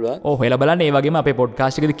බලන්න පුළුවන්. ඔව් හොයලා බලන්න. ඒ වගේම අපේ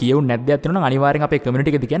පොඩ්කාස්ට් එකේදී කියවුන් නැද්ද යත් වෙනවා නම් අනිවාර්යෙන් අපේ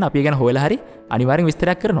කමියුනිටි එකේදී කියන්නේ අපි ඒ ගැන හොයලා හරි අනිවාර්යෙන්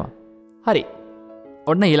විස්තරයක් කරනවා. හරි.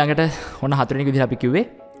 ඔන්න ඊළඟට ඔන්න හතරවෙනි විදිහට අපි කිව්වේ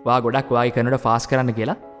ඔයා ගොඩක් ඔයාගේ කරනකොට ෆාස්ට් කරන්න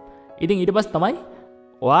කියලා. ඉතින් ඊට පස්සේ තමයි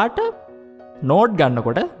ඔයාට නෝට්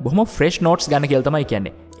ගන්නකොට බොහොම ෆ්‍රෙෂ් නෝට්ස් ගන්න කියලා තමයි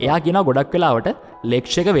කියන්නේ. එයා කියනවා ගොඩක් වෙලාවට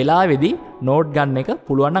ලෙක්චර් එක වෙලාවේදී නෝට් ගන්න එක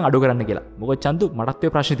පුළුවන් නම් අඩු කරන්න කියලා. මොකද චන්දු මටත්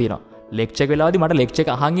ඔය ප්‍රශ්නේ තියෙනවා. ලෙක්චර් එක වෙලාවේදී මට ලෙක්චර් එක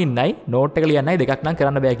අහන් ඉන්නයි නෝට් එක ලියන්නයි දෙකක් නම්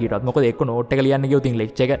කරන්න බෑ කීටවත්. මොකද එක්ක නෝට් එක ලියන්න ගියොත් ඉතින්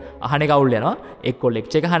ලෙක්චර් එක අහන එක අවුල් යනවා. එක්ක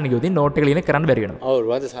ලෙක්චර් එක අහන්න ගියොත් ඉතින් නෝට් එක ලියන්න කරන්න බැරි වෙනවා. ඔව්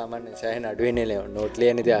රුවන්ද සාමාන්‍යයෙන් සෑහෙන අඩු වෙන්නේ නෝට්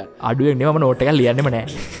ලියන්නේ තියා. අඩු වෙන්නේ මම නෝට් එකක් ලියන්නෙම නෑ.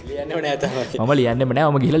 ලියන්නෙම නෑ තමයි. මම ලියන්නෙම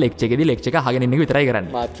නෑ. මම ගිහලා ලෙක්චර් එකේදී ලෙක්චර් එක අහගෙන ඉන්න එක විතරයි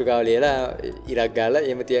කරන්නේ. මාතෘකාව ලියලා ඉරක් ගාලා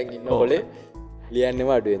එහෙම තියන් ඉන්නකොලේ ලියන්නෙම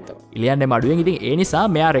අඩුවෙන් තමයි. ලියන්නෙම අඩුවෙන්. ඉතින් ඒ නිසා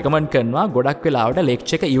මෙයා රෙකමන්ඩ් කරනවා ගොඩක් වෙලාවට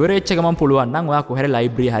ලෙක්චර් එක ඉවර වෙච්ච ගමන් පුළුවන් නම් ඔයා කොහේ හරි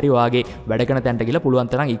ලයිබ්‍රරි හරි ඔයාගේ වැඩ කරන තැනට ගිහලා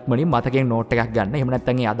පුළුවන් තරම් ඉක්මනින් මතකයෙන් නෝට් එකක් ගන්න. එහෙම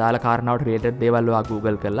නැත්නම් ඒ අදාළ කාරණාවට රිලේටඩ් දේවල් ඔයා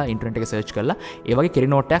Google කරලා ඉන්ටර්නෙට් එකේ සර්ච් කරලා ඒ වගේ කෙරි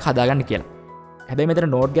නෝට් එකක් හදාගන්න කියලා. හැබැයි මෙතන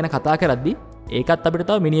නෝට් ගැන කතා කරද්දී ඒකත් අපිට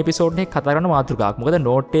තව මිනි එපිසෝඩ් එකක් කතා කරන්න මාතෘකාවක්. මොකද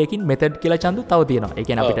නෝට් එකකින් මෙතඩ් කියලා චන්දු තව තියෙනවා. ඒ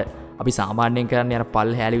කියන්නේ අපිට අපි සාමාන්‍යයෙන් කරන්නේ අර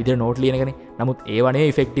පල් හැලි විදිහට නෝට් ලියන එකනේ. නමුත් ඒව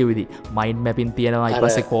නෙවෙයි ඉෆෙක්ටිව් විදි. මයින්ඩ් මැපින් තියෙනවා. ඊට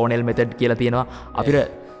පස්සේ කෝනෙල් මෙතඩ් කියලා තියෙනවා. අපිට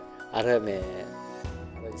අර මේ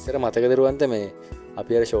ඉස්සර මතක දරුවන්ත මේ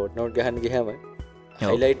අපි අර ෂෝට් නෝට් ගහන්න ගියාම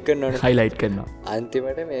හයිලයිට් කරනවා. හයිලයිට් කරනවා.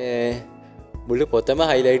 අන්තිමට මේ මුළු පොතම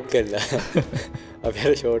හයිලයිට් කරලා අපි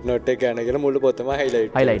අර ෂෝට් නෝට් එක ගන්න කියලා මුළු පොතම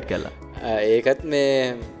හයිලයිට් කරලා. ඒකත් මේ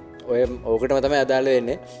ඔය ඕකටම තමයි අදාළ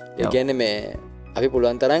වෙන්නේ. ඒ කියන්නේ මේ අපි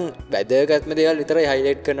පුළුවන් තරම් වැදගත්ම දේවල් විතරයි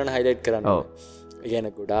හයිලයිට් කරනවා හයිලයිට් කරන්න. ඉගැන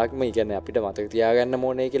ගොඩාක්ම ඉගැන අපිට මතක තියාගන්න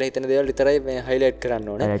මෝනේ කියලා හිතන දේවල් විතරයි මේ හයිලයිට් කරන්න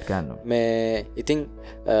ඕන. මේ ඉතින්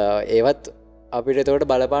ඒවත් අපිට එතකොට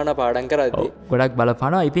බලපාන පාඩම් කරද්දී ගොඩක්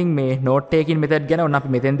බලපානවා. ඉතින් මේ නෝට් ටේකින් මෙතඩ් ගැන ඔන්න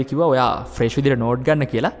අපි මෙතෙන්දි කිව්වා ඔයා ෆ්‍රෙෂ් විදිහට නෝට්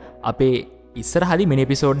ගන්න කියලා. අපේ ඉස්සරහදී මිනි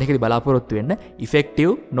එපිසෝඩ් එකකදී බලාපොරොත්තු වෙන්න ඉෆෙක්ටිව්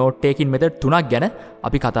නෝට් ටේකින් මෙතඩ් 3ක් ගැන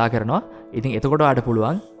අපි කතා කරනවා. ඉතින් එතකොට ඔයාලට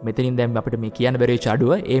පුළුවන් මෙතනින් දැන් අපිට මේ කියන්න බැරි වෙච්ච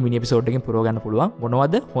අඩුව ඒ මිනි එපිසෝඩ් එකකින් පුරව ගන්න පුළුවන්.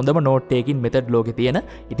 මොනවද හොඳම නෝට් ටේකින් මෙතඩ් ලෝකේ තියෙන.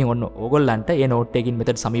 ඉතින් ඔන්න ඕගොල්ලන්ට මේ නෝට් ටේකින්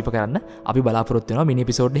මෙතඩ් සමීප කරන්න අපි බලාපොරොත්තු වෙනවා මිනි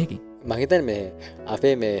එපිසෝඩ් එකකින්. මම හිතන්නේ මේ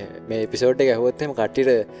අපේ මේ එපිසෝඩ් එක ඇහුවොත් එහෙම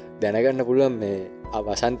කට්ටියට දැනගන්න පුළුවන් මේ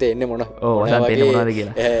වසන්තේ එන්නේ මොනවද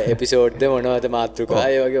කියලා. එපිසෝඩ්ද මොනවද මාතෘකාව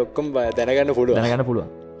ඒ වගේ ඔක්කොම දැනගන්න පුළුවන්.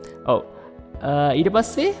 ඔව්. ඊට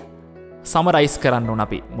පස්සේ සමරයිස් කරන්න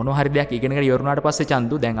අපි මොනහරි දෙයක් ඉගෙන යවරුණාට පස්සේ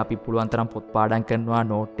චන්දු දැන් අපි පුළුවන් තරම් පොත් පාඩම් කරනවා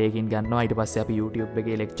නෝට් එකකින් ගන්නවා ඊට පස්සේ අපි YouTube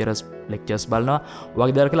එකේ ලෙක්චර්ස් බලනවා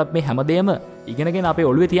වගේ දේවල් කරලා මේ හැමදේම ඉගෙනගෙන අපේ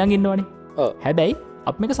ඔළුවේ තියන් ඉන්නවනේ. හැබැයි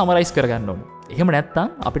අපි මේක සමරයිස් කරගන්න ඕනේ. එහෙම නැත්නම්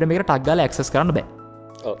අපිට මේකට ටග් ගාලා ඇක්සස් කරන්න බෑ.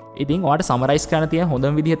 ඉතින් ඔයාට සමරයිස් කරන්න තියෙන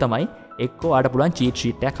හොඳම විදිහ තමයි එක්ක ඔයාට පුළුවන් චීට්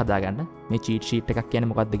ෂීට් එකක් හදාගන්න. මේ චීට් ෂීට් එකක් කියන්නේ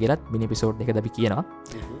මොකක්ද කියලාත් මිනි එපිසෝඩ් එකකදී අපි කියනවා.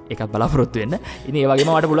 ඒකත් බලාපොරොත්තු වෙන්න. ඉතින් ඒ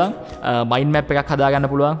වගේම ඔයාට පුළුවන් මයින්ඩ් මැප් එකක් හදාගන්න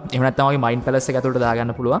පුළුවන්. එහෙම නැත්නම් ඔයාගේ මයින්ඩ් පැලස් එක ඇතුළට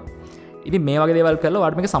දාගන්න පුළුවන්. ඉතින් මේ වගේ දේවල් කරලා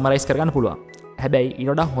ඔයාට මේක සමරයිස් කරගන්න පුළුවන්. හැබැයි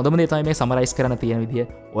ඊට වඩා හොඳම දේ තමයි මේ සමරයිස් කරන්න තියෙන විදිහ.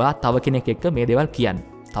 ඔයා තව කෙනෙක් එක්ක මේ දේවල් කියන්න.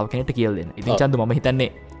 තව කෙනෙක්ට කියලා දෙන්න. ඉතින් චන්දු මම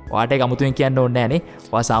හිතන්නේ ඔයාට ඒක අමුතුවෙන් කියන්න ඕනේ නැහැ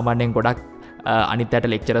නේ. ඔයා සාමාන්‍යයෙන් ගොඩක් අනිත්තට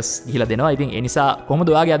ලෙක්චරස් ගිහිලා දෙනවා. ඉතින් ඒ නිසා කොහොමද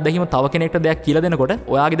ඔයාගේ අත්දැකීම තව කෙනෙක්ට දෙයක් කියලා දෙනකොට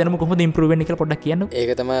ඔයාගේ දැනුම කොහොමද ඉම්ප්‍රූව් වෙන්නේ කියලා පොඩ්ඩක් කියන්න.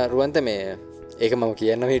 ඒක තමයි රුවන්ත මේ ඒක මම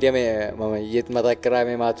කියන්න හිටිය මේ මම ඊයේත් මතක් කරා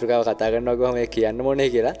මේ මාතෘකාව කතා කරනවා ගියාම මේ කියන්න ඕනේ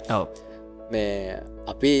කියලා. ඔව්. මේ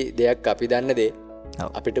අපි දෙයක් අපි දන්න දේ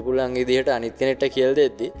අපිට පුළුවන් විදිහට අනිත් කෙනෙක්ට කියලා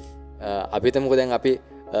දෙද්දි අපි තමු දැන් අපි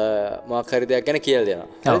මොකක් හරි දෙයක් ගැන කියලා දෙනවා.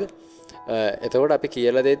 හරිද? එතකොට අපි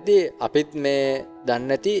කියලා දෙද්දි අපිත් මේ දන්නේ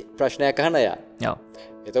නැති ප්‍රශ්නයක් අහන යා. ඔව්.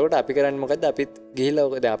 එතකොට අපි කරන්නේ මොකද්ද? අපිත් ගිහිල්ලා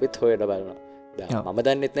ඔක දැන් අපිත් හොයලා බලනවා. දැන් මම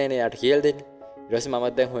දන්නෙත් නැහැ නේ යාට කියලා දෙන්න. ඊට පස්සේ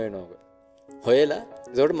මමත් දැන් හොයනවා ඔක. හොයලා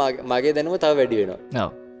එතකොට මගේ දැනුම තව වැඩි වෙනවා.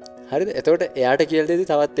 ඔව්. හරිද? එතකොට එයාට කියලා දෙද්දි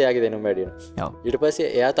තවත් එයාගේ දැනුම වැඩි වෙනවා. ඔව්. ඊට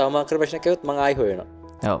පස්සේ එයා තව මාකර ප්‍රශ්නයක් අහුවොත් මම ආයි හොයනවා.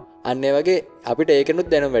 ඔව්. අන්න ඒ වගේ අපිට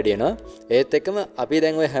ඒකෙනුත් දැනුම වැඩි වෙනවා. ඒත් එක්කම අපි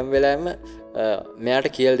දැන් ඔය හැම වෙලාවෙම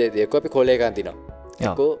මෙයාට කියලා දෙද්දි එක්ක අපි කොලේක අඳිනවා.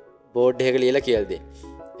 එක්ක බෝඩ් එකක ලියලා කියලා දෙයි.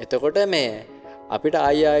 එතකොට මේ අපිට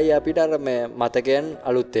ආයි අපිට අර මේ මතකයන්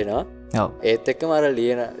අලුත් වෙනවා. ඔව්. ඒත් එක්කම අර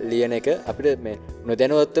ලියන එක අපිට මේ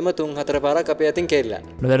නොදැනුවත්වම 3-4 පාරක් අපේ අතින් කෙරලා.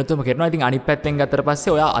 නොදැනුවත්වම කරනවා. ඉතින් අනිත් පැත්තෙන් ගත්තට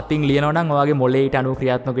පස්සේ ඔයා අතින් ලියනවා නම් ඔයාගේ මොළේ ඊට අනුව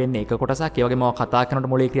ක්‍රියාත්මක වෙන්නේ එක කොටසක්. ඒ වගේම ඔයා කතා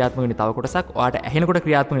කරනකොට මොළේ ක්‍රියාත්මක වෙන්නේ තව කොටසක්. ඔයාට ඇහෙනකොට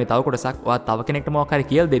ක්‍රියාත්මක වෙන්නේ තව කොටසක්. ඔයා තව කෙනෙක්ට මොකක් හරි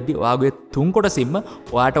කියලා දෙද්දි ඔයාගේ 3 කොටසින්ම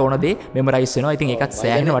ඔයාට ඕන දේ මෙමරයිස් වෙනවා. ඉතින් ඒකත්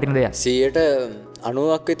සෑහෙන වටින දෙයක්.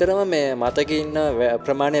 90% විතරම මේ මතක ඉන්න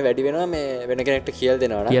ප්‍රමාණය වැඩි වෙනවා මේ වෙන කෙනෙක්ට කියලා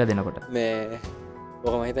දෙනවා නම්. කියලා දෙනකොට. මේ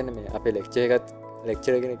ඔහොම හිතන්නේ මේ අපේ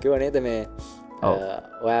ලෙක්චර් කෙනෙක් කිව්වා නේද මේ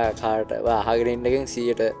ඔයා කාට අහගෙන ඉන්න එකෙන්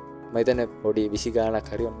 100ට මම හිතන්නේ පොඩි 20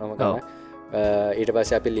 ගාණක් හරි ඔන්නම ගන්න. ඊට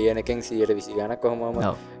පස්සේ අපි ලියන එකෙන් 100ට 20 ගාණක් කොහොමම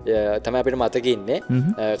තමයි අපිට මතක ඉන්නේ.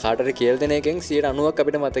 කාටට කියලා දෙන එකෙන් 90%ක්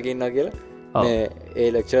අපිට මතක ඉන්නවා කියලා මේ ඒ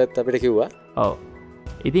ලෙක්චරත් අපිට කිව්වා. ඔව්.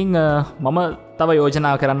 ඉතින් මම තව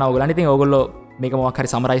යෝජනා කරන්න ඕගොල්ලන්. ඉතින් ඕගොල්ලෝ මේක මොකක් හරි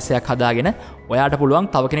සමරයිස් එකක් හදාගෙන ඔයාට පුළුවන්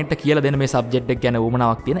තව කෙනෙක්ට කියලා දෙන්න මේ සබ්ජෙක්ට් එක ගැන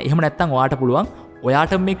උවමනාවක් තියෙන. එහෙම නැත්නම් ඔයාට පුළුවන්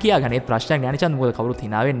ඔයාට මේ කියාගන්න. ඒ ප්‍රශ්නයක් නෑ නේ චන්ද. මොකද කවුරුත්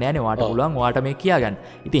hina වෙන්නේ නෑනේ. ඔයාට පුළුවන් ඔයාට මේ කියාගන්න.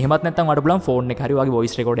 ඉතින් එහෙමත් නැත්නම් ඔයාට පුළුවන් ෆෝන් එක හරි ඔයාගේ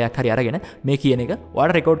වොයිස් රෙකෝඩර් එකක් හරි අරගෙන මේ කියන එක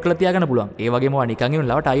ඔයාට රෙකෝඩ් කරලා තියාගන්න පුළුවන්. ඒ වගේම ඔයා නිකන් ඉන්න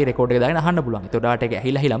ලාවට ආයේ රෙකෝඩ් එක දාගෙන අහන්න පුළුවන්. ඒතකොට ඔයාට ඒක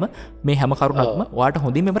ඇහිලාම මේ හැම කරුණක්ම ඔයාට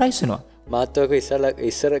හොඳින් මෙමරයිස් වෙනවා. මාත් ඔක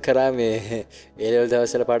ඉස්සර කරා මේ ඒ ලෙවල්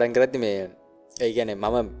දවස්වල පාඩම් කරද්දි මේ ඒ කියන්නේ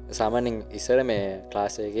මම සාමාන්‍යයෙන් ඉස්සර මේ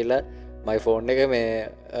ක්ලාස් එකේ ගිහලා මයි ෆෝන් එක මේ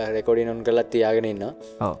රෙකෝඩින් ඔන් කරලා තියාගෙන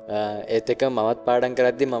ඉන්නවා. ඒත් එක මමත් පාඩම්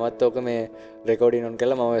කරද්දි මමත් ඕක මේ රෙකෝඩින් ඔන්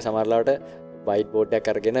කරලා මම සමහරලාට වයිට් බෝඩ්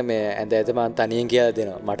එකක් අරගෙන මේ ඇඳ මම තනියෙන් කියලා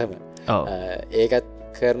දෙනවා මටම. ඒකත්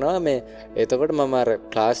කරනවා මේ එතකොට මම අර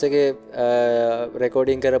ක්ලාස් එකේ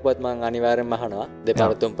රෙකෝඩින් කරපුවත් මම අනිවාර්යෙන්ම අහනවා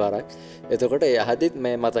දෙපාරක් තුන් පාරක්. එතකොට යහදිත්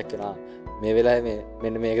මේ මතක් වෙනවා මේ වෙලාවේ මේ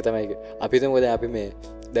මෙන්න මේක තමයි අපි තුමුද අපි මේ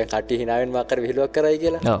දැන් කට්ටිය හිනාවෙන් මාකර විහිළුවක් කරයි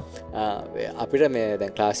කියලා. අපිට මේ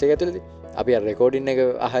දැන් ක්ලාස් එක ඇතුළේදී අපි අර රෙකෝඩින් එක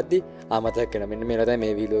අහද්දි මතක් වෙනවා මෙන්න මේක තමයි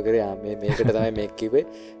මේ විහිළුව කරේ. මේකට තමයි මේක කිව්වේ.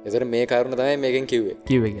 ඒතර මේ කාරණා තමයි මේකෙන් කිව්වේ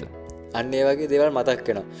කියලා. අන්න ඒ වගේ දේවල් මතක්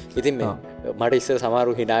වෙනවා. ඉතින් මේ මට ඉස්සර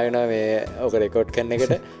සමහරු hina වෙනවා මේ ඔක රෙකෝඩ් කරන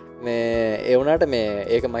එකට මේ ඒ වුණාට මේ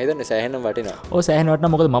ඒක මම හිතන්නේ සෑහෙනම වටිනවා. ඔව් සෑහෙන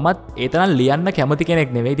වටිනවා. මොකද මමත් ඒ තරම් ලියන්න කැමති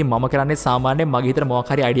කෙනෙක් නෙවෙයි. ඉතින් මම කරන්නේ සාමාන්‍යයෙන් මගේ හිතේ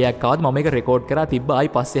මොකක් හරි අයිඩියා එකක් ආවොත් මම ඒක රෙකෝඩ් කරලා තිබ්බා.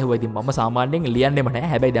 ආයි පස්සේ හුවා. ඉතින් මම සාමාන්‍යයෙන් ලියන්නෙම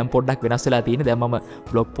නැහැ. හැබැයි දැන් පොඩ්ඩක් වෙනස් වෙලා තියෙන්නේ. දැන් මම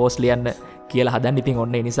බ්ලොග් පෝස්ට් ලියන්න කියලා හදන්න. ඉතින්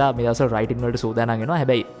ඔන්න ඒ නිසා මේ දවස්වල රයිටින් වලට සූදානම් වෙනවා.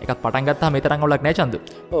 හැබැයි එකක් පටන් ගත්තාම මේ තරම් අවුලක් නැහැ චන්දු.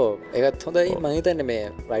 ඔව් ඒකත් හොඳයි. මම හිතන්නේ මේ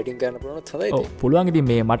රයිටින් කරන්න පුළුවන් හොඳයි. ඔව් පුළුවන්. ඉතින්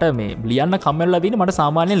මේ මට මේ ලියන්න කම්මැලිලා තියෙන්නේ. මට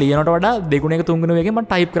සාමාන්‍යයෙන් ලියනට වඩා දෙගුණයක තුන්ගුණ වේගෙන් මම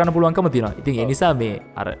ටයිප් කරන්න පුළුවන්කම තියෙනවා. ඉතින් ඒ නිසා මේ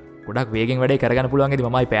අර ගොඩක් වේගෙන් වැඩේ කරගන්න පුළුවන්. ඉතින්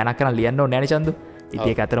මමයි පෑනක් කරන් ලියන්න ඕනේ නැහැ නේ චන්දු. ඉතින්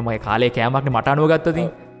ඒක ඇත්තටම මගේ කාලේ කෑමක්නේ මට අනුව ගත්තා. ඉතින්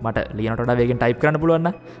මට ලියනට වඩා වේගෙන් ටයිප් කරන්න පුළුවන්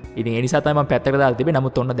නම් ඉතින් ඒ නිසා තමයි මම පැත්තකට දාලා තිබේ.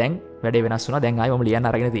 නමුත් ඔන්න දැන් වැඩේ වෙනස් වුණා. දැන් ආයෙ මම ලියන්න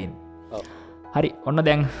අරගෙන තියෙන්නේ. හරි ඔන්න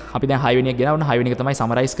දැන් අපි දැන් 6 වෙනි එක ගෙනාවා. 6 වෙනි එක තමයි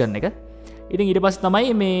සමරයිස් කරන එක. ඉතින් ඊට පස්සේ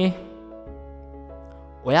තමයි මේ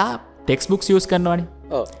ඔයා ටෙක්ස්ට් බුක්ස් යූස් කරනවානේ.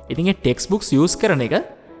 ඉතින් ඒ ටෙක්ස්ට් බුක්ස් යූස් කරන එක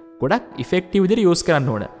ගොඩක් ඉෆෙක්ටිව් විදිහට යූස් කරන්න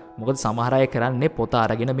ඕන. මොකද සමහර අය කරන්නේ පොත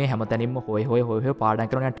අරගෙන මේ හැමතැනින්ම හොය පාඩම්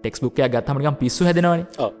කරන ටෙක්ස්ට් බුක් එකක් ගත්තාම නිකන් පිස්සු හැදෙනවනේ.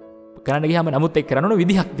 කරන්න ගියාම නමුත් ඒක කරන්න ඕන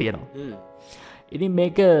විදිහක් තියෙනවා. ඉතින්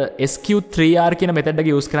මේක SQ3R කියන මෙතඩ් එක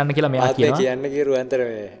යූස් කරන්න කියලා මෙයා කියනවා. කියන්න කිව්ව අන්තර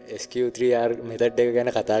මේ SQ3R මෙතඩ් එක ගැන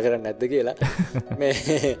කතා කරන්නේ නැද්ද කියලා. මේ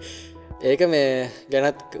ඒක මේ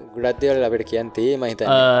ගැනත් ගොඩක් දේවල් අපිට කියන්න තියෙයි මම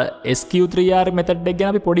හිතන්නේ. SQ3R මෙතඩ් එක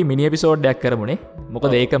ගැන අපි පොඩි මිනි එපිසෝඩ් එකක් කරමුනේ.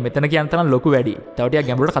 මොකද ඒක මෙතන කියන්න තරම් ලොකු වැඩි. තව ටිකක්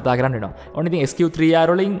ගැඹුරට කතා කරන්න වෙනවා. ඔන්න ඉතින් SQ3R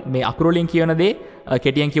වලින් මේ අකුරු වලින් කියන දේ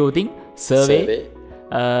කෙටියෙන් කිව්වොතින් survey,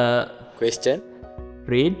 question,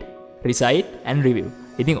 read, recite and review.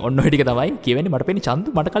 ඉතින් ඔන්න ඔය ටික තමයි කියවෙන්නේ. මට පේන්නේ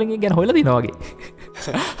චන්දු මට කලින් ඒක ගැන හොයලා දිනවා වගේ.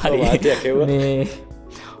 හරි. මේ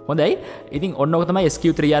හොඳයි. ඉතින් ඔන්න ඔක තමයි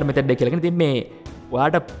SQ3R මෙතඩ් එක කියලා. ඉතින් මේ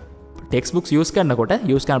ඔයාට ටෙක්ස්ට් බුක්ස් යූස් කරනකොට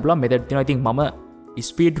යූස් කරන්න පුළුවන් මෙතඩ් තියෙනවා. ඉතින් මම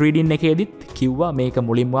ස්පීඩ් රීඩින් එකේදීත් කිව්වා මේක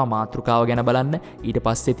මුලින්ම මාතෘකාව ගැන බලන්න, ඊට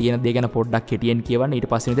පස්සේ තියෙන දේ ගැන පොඩ්ඩක් කෙටියෙන් කියවන්න, ඊට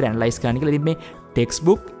පස්සේ විතර ඇනලයිස් කරන්න කියලා. ඉතින් මේ ටෙක්ස්ට්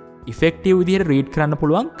බුක් ඉෆෙක්ටිව් විදිහට රීඩ් කරන්න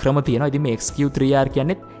පුළුවන් ක්‍රම තියෙනවා. ඉතින් මේ SQ3R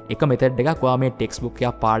කියන්නේ එක මෙතඩ් එකක්. ඔයා මේ ටෙක්ස්ට් බුක්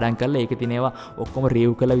එකක් පාඩම් කරලා ඒකේ තියෙනවා ඔක්කොම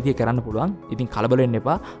රිවිව් කරලා විදිහ කරන්න පුළුවන්. ඉතින් කලබල වෙන්න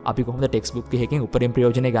එපා. අපි කොහොමද ටෙක්ස්ට් බුක් එකකින් උපරිම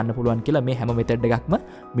ප්‍රයෝජනය ගන්න පුළුවන් කියලා මේ හැම මෙතඩ් එකක්ම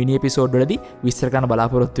මිනි එපිසෝඩ් වලදී විස්තර කරන්න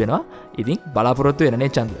බලාපොරොත්තු වෙනවා. ඉතින් බලාපොරොත්තු වෙන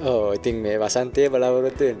නේ චන්ද. ඔව් ඉතින් මේ වසන්තයේ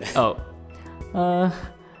බලාපොරොත්තු වෙන්න. ඔව්.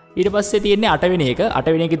 ඊට පස්සේ තියෙන්නේ 8 වෙනි එක.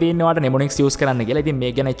 8 වෙනි එකේ තියෙන්නේ ඔයාලට නෙමොනික්ස් යූස් කරන්න කියලා. ඉතින්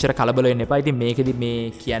මේක ගැන එච්චර කලබල වෙන්න එපා. ඉතින් මේකෙදි මේ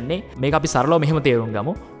කියන්නේ මේක අපි සරලව මෙහෙම තේරුම්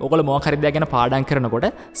ගමු. ඕගොල්ලෝ මොකක් හරි දෙයක් ගැන පාඩම් කරනකොට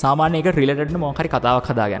සාමාන්‍ය එක රිලේටඩ් මොකක් හරි කතාවක්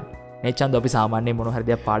හදාගන්න. නේ චන්ද අපි සාමාන්‍යයෙන් මොන හරි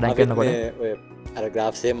දෙයක් පාඩම් කරනකොට ඔය අර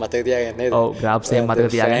ග්‍රාෆ්ස් එක මතක තියාගන්න නේද? ඔව් ග්‍රාෆ්ස් එක මතක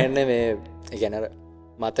තියාගන්න. මේ ඒ කියන්නේ අර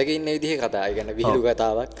මතකේ ඉන්න විදිහේ කතා. ඒ කියන්නේ විහිළු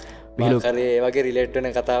කතාවක්. විහිළු කරේ ඒ වගේ රිලේට්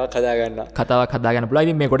වෙන කතාවක් හදාගන්න. කතාවක් හදාගන්න පුළුවන්.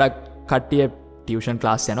 ඉතින් මේ ගොඩක් කට්ටිය ටියෂන්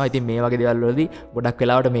ක්ලාස් යනවා. ඉතින් මේ වගේ දේවල් වලදී ගොඩක්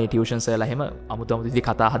වෙලාවට මේ ටියෂන්ස් වල හැම අමුතු විදිහේ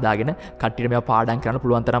කතා හදාගෙන කට්ටියට මේවා පාඩම් කරන්න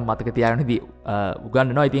පුළුවන් තරම් මතක තියාගෙන ඉදී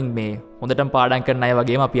උගන්වනවා. ඉතින් මේ හොඳටම පාඩම් කරන අය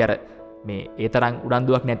වගේම අපි අර මේ ඒ තරම්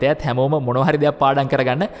උනන්දුවක් නැතත් හැමෝම මොනවා හරි දෙයක් පාඩම්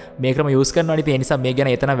කරගන්න මේ ක්‍රම යූස් කරනවා. ඉතින් ඒ නිසා මේ ගැන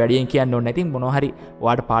එතන වැඩියෙන් කියන්න ඕනේ නැති. මොනවා හරි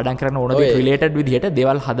ඔයාලට පාඩම් කරන්න ඕන දේ රිලේටඩ් විදිහට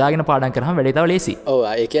දේවල් හදාගෙන පාඩම් කරාම වැඩේ තව ලේසි. ඔව්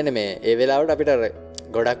ඒ කියන්නේ මේ ඒ වෙලාවට අපිට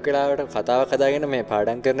ගොඩක් වෙලාවට කතාවක් හදාගෙන මේ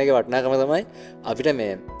පාඩම් කරන එක වටිනාකම තමයි අපිට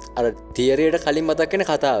මේ අර තියරියට කලින් මතක් වෙන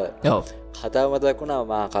කතාව. ඔව්. කතාව මතක් වුණා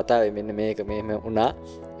මා කතාවේ මෙන්න මේක මෙහෙම වුණා.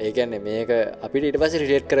 ඒ කියන්නේ මේක අපිට ඊට පස්සේ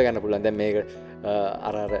රිලේට් කරගන්න පුළුවන්. දැන් මේක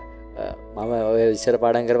අර මම ඔය ඉස්සර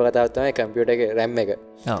පාඩම් කරපු කතාවක් තමයි කම්පියුටර් එකේ RAM එක.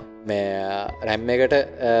 ඔව්. මේ RAM එකට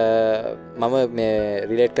මම මේ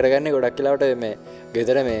රිලේට් කරගන්නේ ගොඩක් වෙලාවට මේ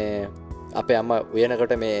ගෙදර මේ අපේ අම්මා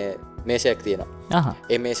උයනකොට මේ මේසයක් තියෙනවා.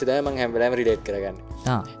 ඒ මේස තමයි මම හැම වෙලාවෙම රිලේට් කරගන්නේ.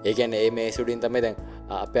 ඒ කියන්නේ ඒ මේස උඩින් තමයි දැන්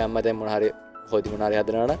අපේ අම්මා දැන් මොන හරි හොදි මොන හරි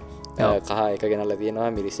හදනවනම් කහ එක ගෙනල්ලා තියෙනවා,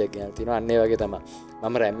 මිරිසෙක් ගෙනල්ලා තියෙනවා. අන්න ඒ වගේ තමයි.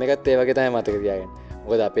 මම RAM එකත් ඒ වගේ තමයි මතක තියාගන්නේ.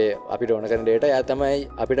 මොකද අපිට ඕන කරන data යා තමයි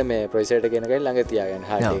අපිට මේ processor එකට ගෙන ගන්න ළඟ තියාගන්න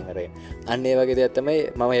hard එකෙන් අරගෙන. අන්න ඒ වගේ දෙයක් තමයි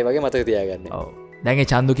මම ඒ වගේ මතක තියාගන්නේ. ඔව්. දැන් ඒ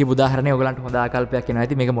චන්දු කියපු උදාහරණය ඔයගලන්ට හොඳ ආකල්පයක් එනවා.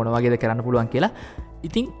 ඉතින් මේක මොන වගේද කරන්න පුළුවන් කියලා.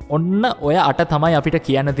 ඉතින් ඔන්න ඔය 8 තමයි අපිට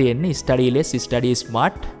කියන්න තියෙන්නේ. study less, study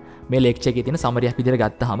smart. මේ ලෙක්චර් එකේ තියෙන සමරියක් විදිහට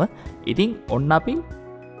ගත්තාම ඉතින් ඔන්න අපි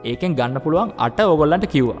ඒකෙන් ගන්න පුළුවන් 8 ඕගොල්ලන්ට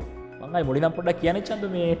කිව්වා. මම අය මුලින්ම පොඩ්ඩක් කියන්නේ චන්ද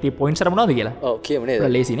මේ ටිප් පොයින්ට්ස් අර මොනවද කියලා. ඔව් කියමු නේද?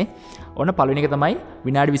 ලේසිනේ. ඔන්න පළවෙනි එක තමයි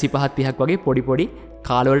විනාඩි 25 30ක් වගේ පොඩි පොඩි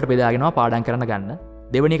කාලවලට බෙදාගෙනවා පාඩම් කරන්න ගන්න.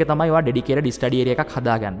 දෙවෙනි එක තමයි ඔයා ඩෙඩිකේටඩ් ස්ටඩි ඒරියා එකක්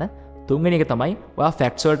හදාගන්න. තුන්වෙනි එක තමයි ඔයා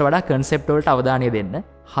ෆැක්ට්ස් වලට වඩා කන්සෙප්ට් වලට අවධානය දෙන්න.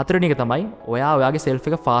 හතරවෙනි එක තමයි ඔයා ඔයාගේ සෙල්ෆ්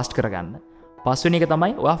එක ෆාස්ට් කරගන්න. පස්වෙනි එක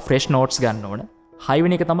තමයි ඔයා ෆ්‍රෙෂ් නෝට්ස් ගන්න ඕන.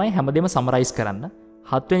 හයවෙනි එක තමයි හැමදේම සමරයිස් කරන්න.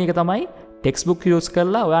 හත්වෙනි එක තමයි ටෙක්ස්ට් බුක් යූස්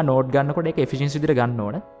කරලා ඔයා නෝට් ගන්නකොට ඒක එෆිෂියන්සි විදිහට ගන්න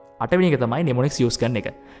ඕන. අටවෙනි එක තමයි නෙමොනික්ස් යූස් කරන එක.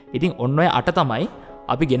 ඉතින් ඔන්න ඔය 8 තමයි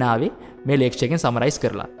අපි ගෙනාවේ මේ ලෙක්චර් එකෙන් සමරයිස්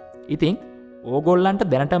කරලා. ඉතින් ඕගොල්ලන්ට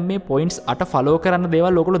දැනට මේ පොයින්ට්ස් 8 ෆලෝ කරන්න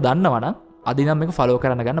දේවල් ඕගොල්ලෝ දන්නවනම් අද ඉඳන් මේක ෆලෝ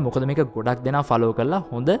කරන්න ගන්න. මොකද මේක ගොඩක් දෙනා ෆලෝ කරලා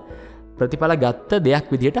හොඳ ප්‍රතිඵල ගත්ත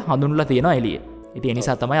දෙයක් විදිහට හඳුන්වලා තියෙනවා එළියේ. ඉතින් ඒ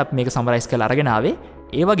නිසා තමයි අපි මේක සමරයිස් කරලා අරගෙන ආවේ.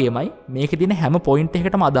 ඒ වගේමයි මේකේ තියෙන හැම පොයින්ට්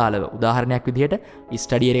එකකටම අදාළව උදාහරණයක් විදිහට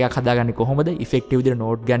ස්ටඩි ඒරියා එකක් හදාගන්නේ කොහොමද, ඉෆෙක්ටිව් විදිහට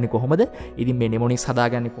නෝට් ගන්න කොහොමද, ඉතින් මේ නෙමොනික්ස්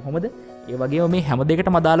හදාගන්නේ කොහොමද, ඒ වගේම මේ හැම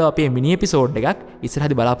දෙයකටම අදාළව අපේ මිනි එපිසෝඩ් එකක්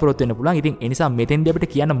ඉස්සරහදී බලාපොරොත්තු වෙන්න පුළුවන්. ඉතින් ඒ නිසා මෙතෙන්දී අපිට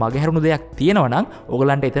කියන්න මගහැරුණු දෙයක් තියෙනවා නම්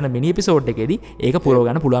ඕගලන්ට එතන මිනි එපිසෝඩ් එකේදී ඒක පුරව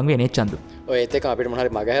ගන්න පුළුවන් වෙන්නේ චන්දු. ඔය ඒත් එක අපිට මොන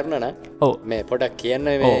හරි මගහැරුණා නම් ඔව් මේ පොඩක්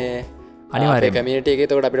කියන්න මේ අනිවාර්යයෙන් කමියුනිටි එකේ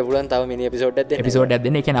එතකොට අපිට පුළුවන් තව මිනි එපිසෝඩ් එකක් දෙන්න. එපිසෝඩ් එකක්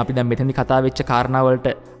දෙන්න. ඒ කියන්නේ අපි දැන් මෙතෙන්දි කතා වෙච්ච කාරණා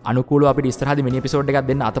වලට අනුකූලව අපිට ඉස්සරහදී මිනි එපිසෝඩ් එකක්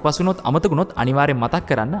දෙන්න අතපසුනොත් අමතකුනොත් අනිවාර්යෙන් මතක්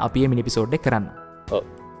කරන්න අපි මේ මිනි එපිසෝඩ් එක කරන්න. ඔව්.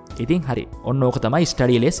 ඉතින් හරි. ඔන්න ඕක තමයි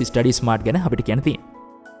ස්ටඩි ලෙස් ස්ටඩි ස්මාර්ට් ගැන අපිට කියන්න තියෙන්නේ.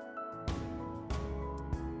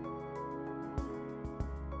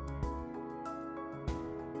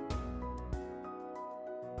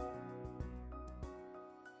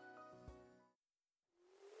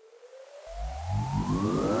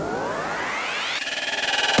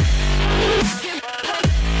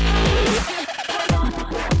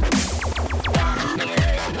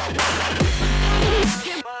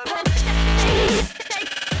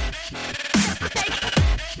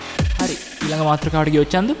 ඊළඟ මාතෘකාවට ගියොත්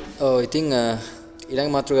චන්දු ඉතින්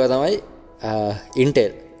ඊළඟ මාතෘකාව තමයි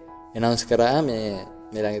Intel announce කරා මේ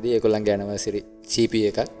ළඟදී ඒගොල්ලන්ගේ anniversary CPU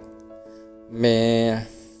එකක් මේ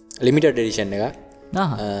limited edition එකක්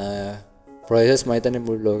processors මම හිතන්නේ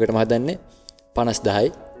මුළු ලෝකෙටම හදන්නේ 50000යි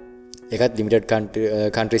ඒකත් limited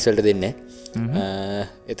countries වලට දෙන්නේ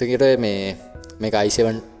එතකොට මේක i7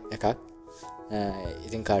 එකක්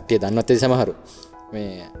ඉතින් කාටිය දන්නත් ඇති සමහරු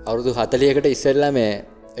මේ අවුරුදු 40කට ඉස්සෙල්ලා මේ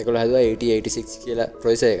ඒගොල්ලෝ හදුවා 8086 කියලා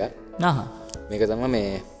processor එකක් මේක තමයි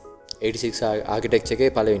මේ 86 ආකිටෙක්චර් එකේ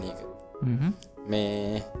පළවෙනි එක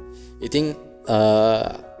මේ ඉතින්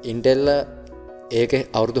Intel ඒක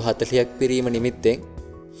අවුරුදු 40ක් පිරීම නිමිත්තෙන්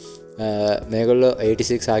මේගොල්ලෝ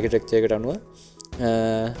 86 ආකිටෙක්චර් එකට අනුව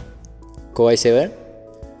Core i7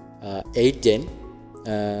 8 gen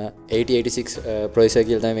 8086 processor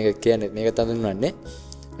කියලා තමයි මේක කියන්නේ මේක තඳුන්වන්නේ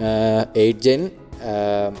 8 gen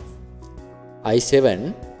i7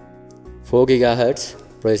 4 GHz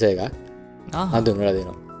processor එකක් හඳුන්වලා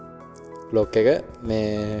දෙනවා ලොක් එක මේ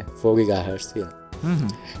 4 GHz තියෙනවා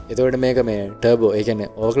එතකොට මේක මේ ටර්බෝ ඒ කියන්නේ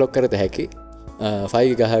ඕවර්ක්ලොක් කරත හැකි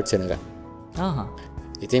 5 GHz වෙනකන්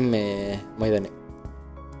ඉතින් මේ මම හිතන්නේ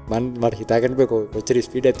මට හිතාගන්න බෑ කොච්චර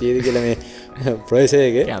ස්පීඩ් එකක් තියෙද කියලා මේ ප්‍රොසෙසර්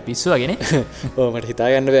එකේ පිස්සු වගේනේ ඔව් මට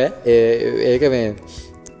හිතාගන්න බෑ ඒක මේ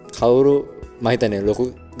කවුරු මම හිතන්නේ ලොකු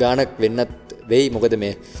ගාණක් වෙන්නත් වෙයි මොකද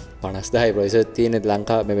මේ 50000 ප්‍රොසෙසර් තියෙන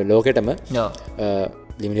ලංකාව මේ ලෝකෙටම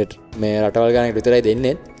ලිමිටඩ් මේ රටවල් ගානකට විතරයි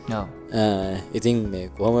දෙන්නේ ඉතින් මේ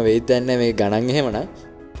කොහොම වෙයිද දන්නේ මේ ගණන් එහෙමනම්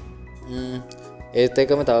ඒත්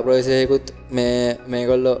එක්කම තව ප්‍රොසෙසර් එකකුත්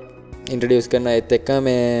මේගොල්ලෝ ඉන්ට්‍රොඩියුස් කරන ඒත් එක්ක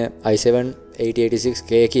මේ i7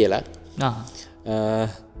 8086K කියලා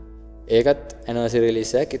ඒකත් ඇනිවර්සරි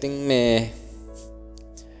රිලීස් එකක් ඉතින්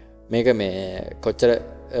මේක මේ කොච්චර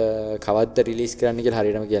කවද්ද රිලීස් කරන්න කියලා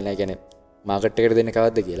හරියටම කියලා නැහැ කියන්නේ මාකට් එකට දෙන්න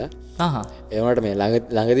කවද්ද කියලා ඒ වුණාට මේ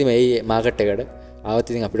ළඟදී මේ මාකට් එකට ආවත්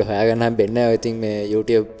ඉතින් අපිට හොයාගන්න හම්බෙන්නේ නැහැ ඉතින් මේ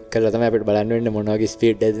YouTube කරලා තමයි අපිට බලන්න වෙන්නේ මොන වගේ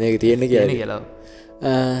ස්පීඩ් එකද මේක තියෙන්නේ කියලා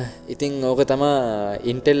ඉතින් ඕක තමයි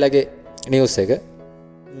Intel ලගේ නිවුස් එක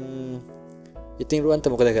ඉතින් රුවන්ත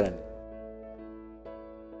මොකද කරන්නේ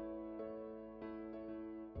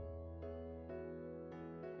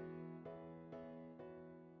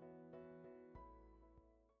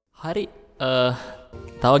හරි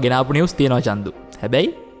තව ගෙනාපු නිවුස් තියෙනවා චන්දු හැබැයි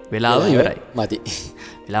වෙලාව ඉවරයි මදි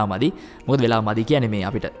වෙලාව මදි මොකද වෙලාව මදි කියන්නේ මේ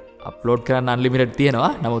අපිට අප්ලෝඩ් කරන්න අන්ලිමිටඩ්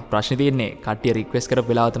තියෙනවා නමුත් ප්‍රශ්නේ තියෙන්නේ කට්ටිය රික්වෙස්ට් කරපු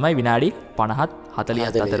වෙලාව තමයි විනාඩි 50ත්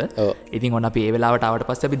 40ත් අතර ඉතින් ඔන්න අපි ඒ වෙලාවට ආවට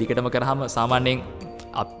පස්සේ අපි දිගටම කරාම සාමාන්‍යයෙන්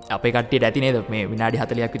අපේ කට්ටියට ඇති නේද මේ විනාඩි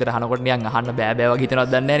 40ක් විතර අහනකොට නිකන් අහන්න බෑ බෑ වගේ හිතනවත්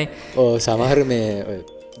දන්නේ නැහනේ ඔව් සමහර මේ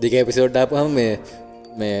දිග එපිසෝඩ් දාපුවම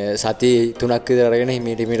මේ සති 3ක් විතර අරගෙන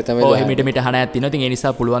හිමීට තමයි ඔව් හිමීට අහන ඇත් තියෙනවා ඉතින් ඒ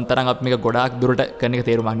නිසා පුළුවන් තරම් අපි මේක ගොඩාක් දුරට කරන එක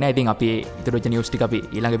තේරුමක් නැහැ ඉතින් අපි ඊට වෙච්ච නිවුස් ටික අපි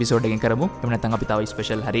ඊළඟ එපිසෝඩ් එකෙන් කරමු එහෙම නැත්නම් අපි තව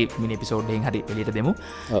ස්පෙෂල් හරි මිනි එපිසෝඩ් එකකින් හරි එළියට දෙමු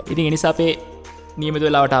ඉතින් ඒ නිසා අපේ නියමිත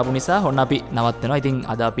වෙලාවට ආපු නිසා ඔන්න අපි නවත්වනවා ඉතින්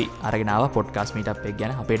අද අපි අරගෙන ආවා පොඩ්කාස්ට් මීට් අප් එක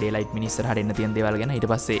ගැන අපේ ඩේලයිට් මිනි ඉස්සරහට එන්න තියෙන දේවල් ගැන ඊට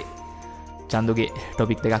පස්සේ චන්දුගේ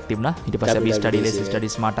ටොපික් දෙකක් තිබුණා ඊට පස්සේ අපි ස්ටඩි ලෙස්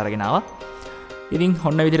ස්ටඩි ස්මාර්ට් අරගෙන ආවා ඉතින්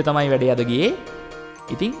ඔන්න විදිහට තමයි වැඩේ අද ගියේ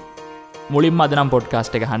ඉතින් මුලින්ම අද නම්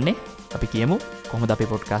පොඩ්කාස්ට් එක අහන්නේ අපි කියමු කොහොමද අපේ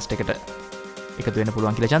පොඩ්කාස්ට් එකට එකතු වෙන්න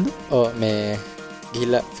පුළුවන් කියලා චන්දු ඔව් මේ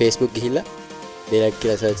ගිහිල්ලා Facebook ගිහිල්ලා ඩේලයිට්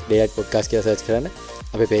කියලා සර්ච් ඩේලයිට් පොඩ්කාස්ට් කියලා සර්ච් කරන්න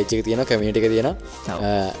අපේ පේජ් එක තියෙනවා කමියුනිටි එක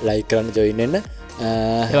තියෙනවා ලයික් කරන්න ජොයින් වෙන්න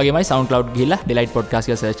ඒ වගේමයි SoundCloud ගිහිල්ලා ඩෙලයිට් පොඩ්කාස්ට්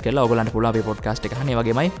කියලා සර්ච් කරලා ඔයගොල්ලන්ට පුළුවන් අපේ පොඩ්කාස්ට් එක අහන්න. ඒ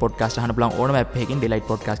වගේමයි පොඩ්කාස්ට් අහන්න පුළුවන් ඕනම ඇප් එකකින් ඩෙලයිට්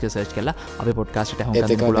පොඩ්කාස්ට් කියලා සර්ච් කරලා අපේ පොඩ්කාස්ට් එකට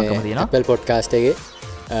අහන්න පුළුවන්කම තියෙනවා. Apple පොඩ්කාස්ට් එකේ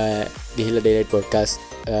ගිහිල්ලා ඩෙලයිට් පොඩ්කාස්ට්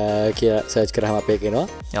කියලා සර්ච් කරාම අපේ එක එනවා.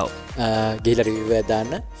 ඔව්. ගිහිල්ලා රිවිව් එකක්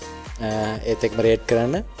දාන්න. ඒත් එක්කම රේට්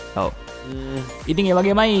කරන්න. ඔව්. ඉතින් ඒ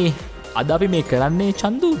වගේමයි අද අපි මේ කරන්නේ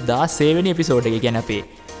චන්දු 16 වෙනි එපිසෝඩ් එක. කියන්නේ අපේ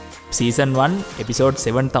සීසන් 1 එපිසෝඩ්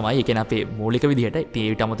 7 තමයි. ඒ කියන්නේ අපේ මූලික විදිහට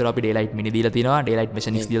ඊට අමතරව අපි ඩේලයිට් මිනි දීලා තිනවා, ඩේලයිට්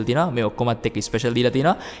මිෂන් X දීලා තිනවා. මේ ඔක්කොමත් එක්ක ස්පෙෂල් දීලා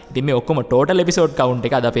තිනවා. ඉතින් මේ ඔක්කොම ටෝටල් එපිසෝඩ් කවුන්ට්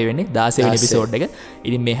එක අද අපේ වෙන්නේ 16 වෙනි එපිසෝඩ් එක.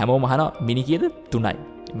 ඉතින් මේ හැමෝම අහනවා මිනි කීයද? 3යි.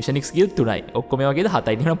 මිෂන් X කීයද? 3යි. ඔක්කොම ඒ වගේද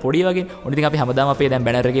 7යි. ඉතින් පොඩි වගේ. ඔන්න ඉතින් අපි හැමදාම අපේ දැන්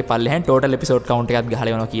බැනර් එකේ පල්ලෙහෙන් ටෝටල් එපිසෝඩ් කවුන්ට් එකක්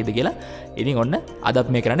ගහලා යනවා කීයද කියලා. ඉතින් ඔන්න අදත්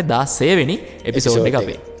මේ කරන්නේ 16 වෙනි එපිසෝඩ් එක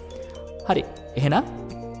අපේ. හරි. එහෙනම්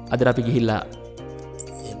අද අපි ගිහිල්ලා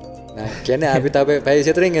කියන්නේ අපි තව පැය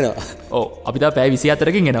 24කින් එනවා. ඔව් අපි තව පැය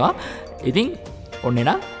 24කින් එනවා. ඉතින් ඔන්න එන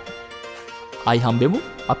ආයි හම්බෙමු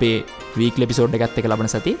අපේ වීක්ලි එපිසෝඩ් එකත් එක්ක ලබන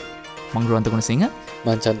සතියේ. මම රුවන්ත ගුණසිංහ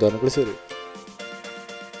මං චන්දෝන කුලසිරි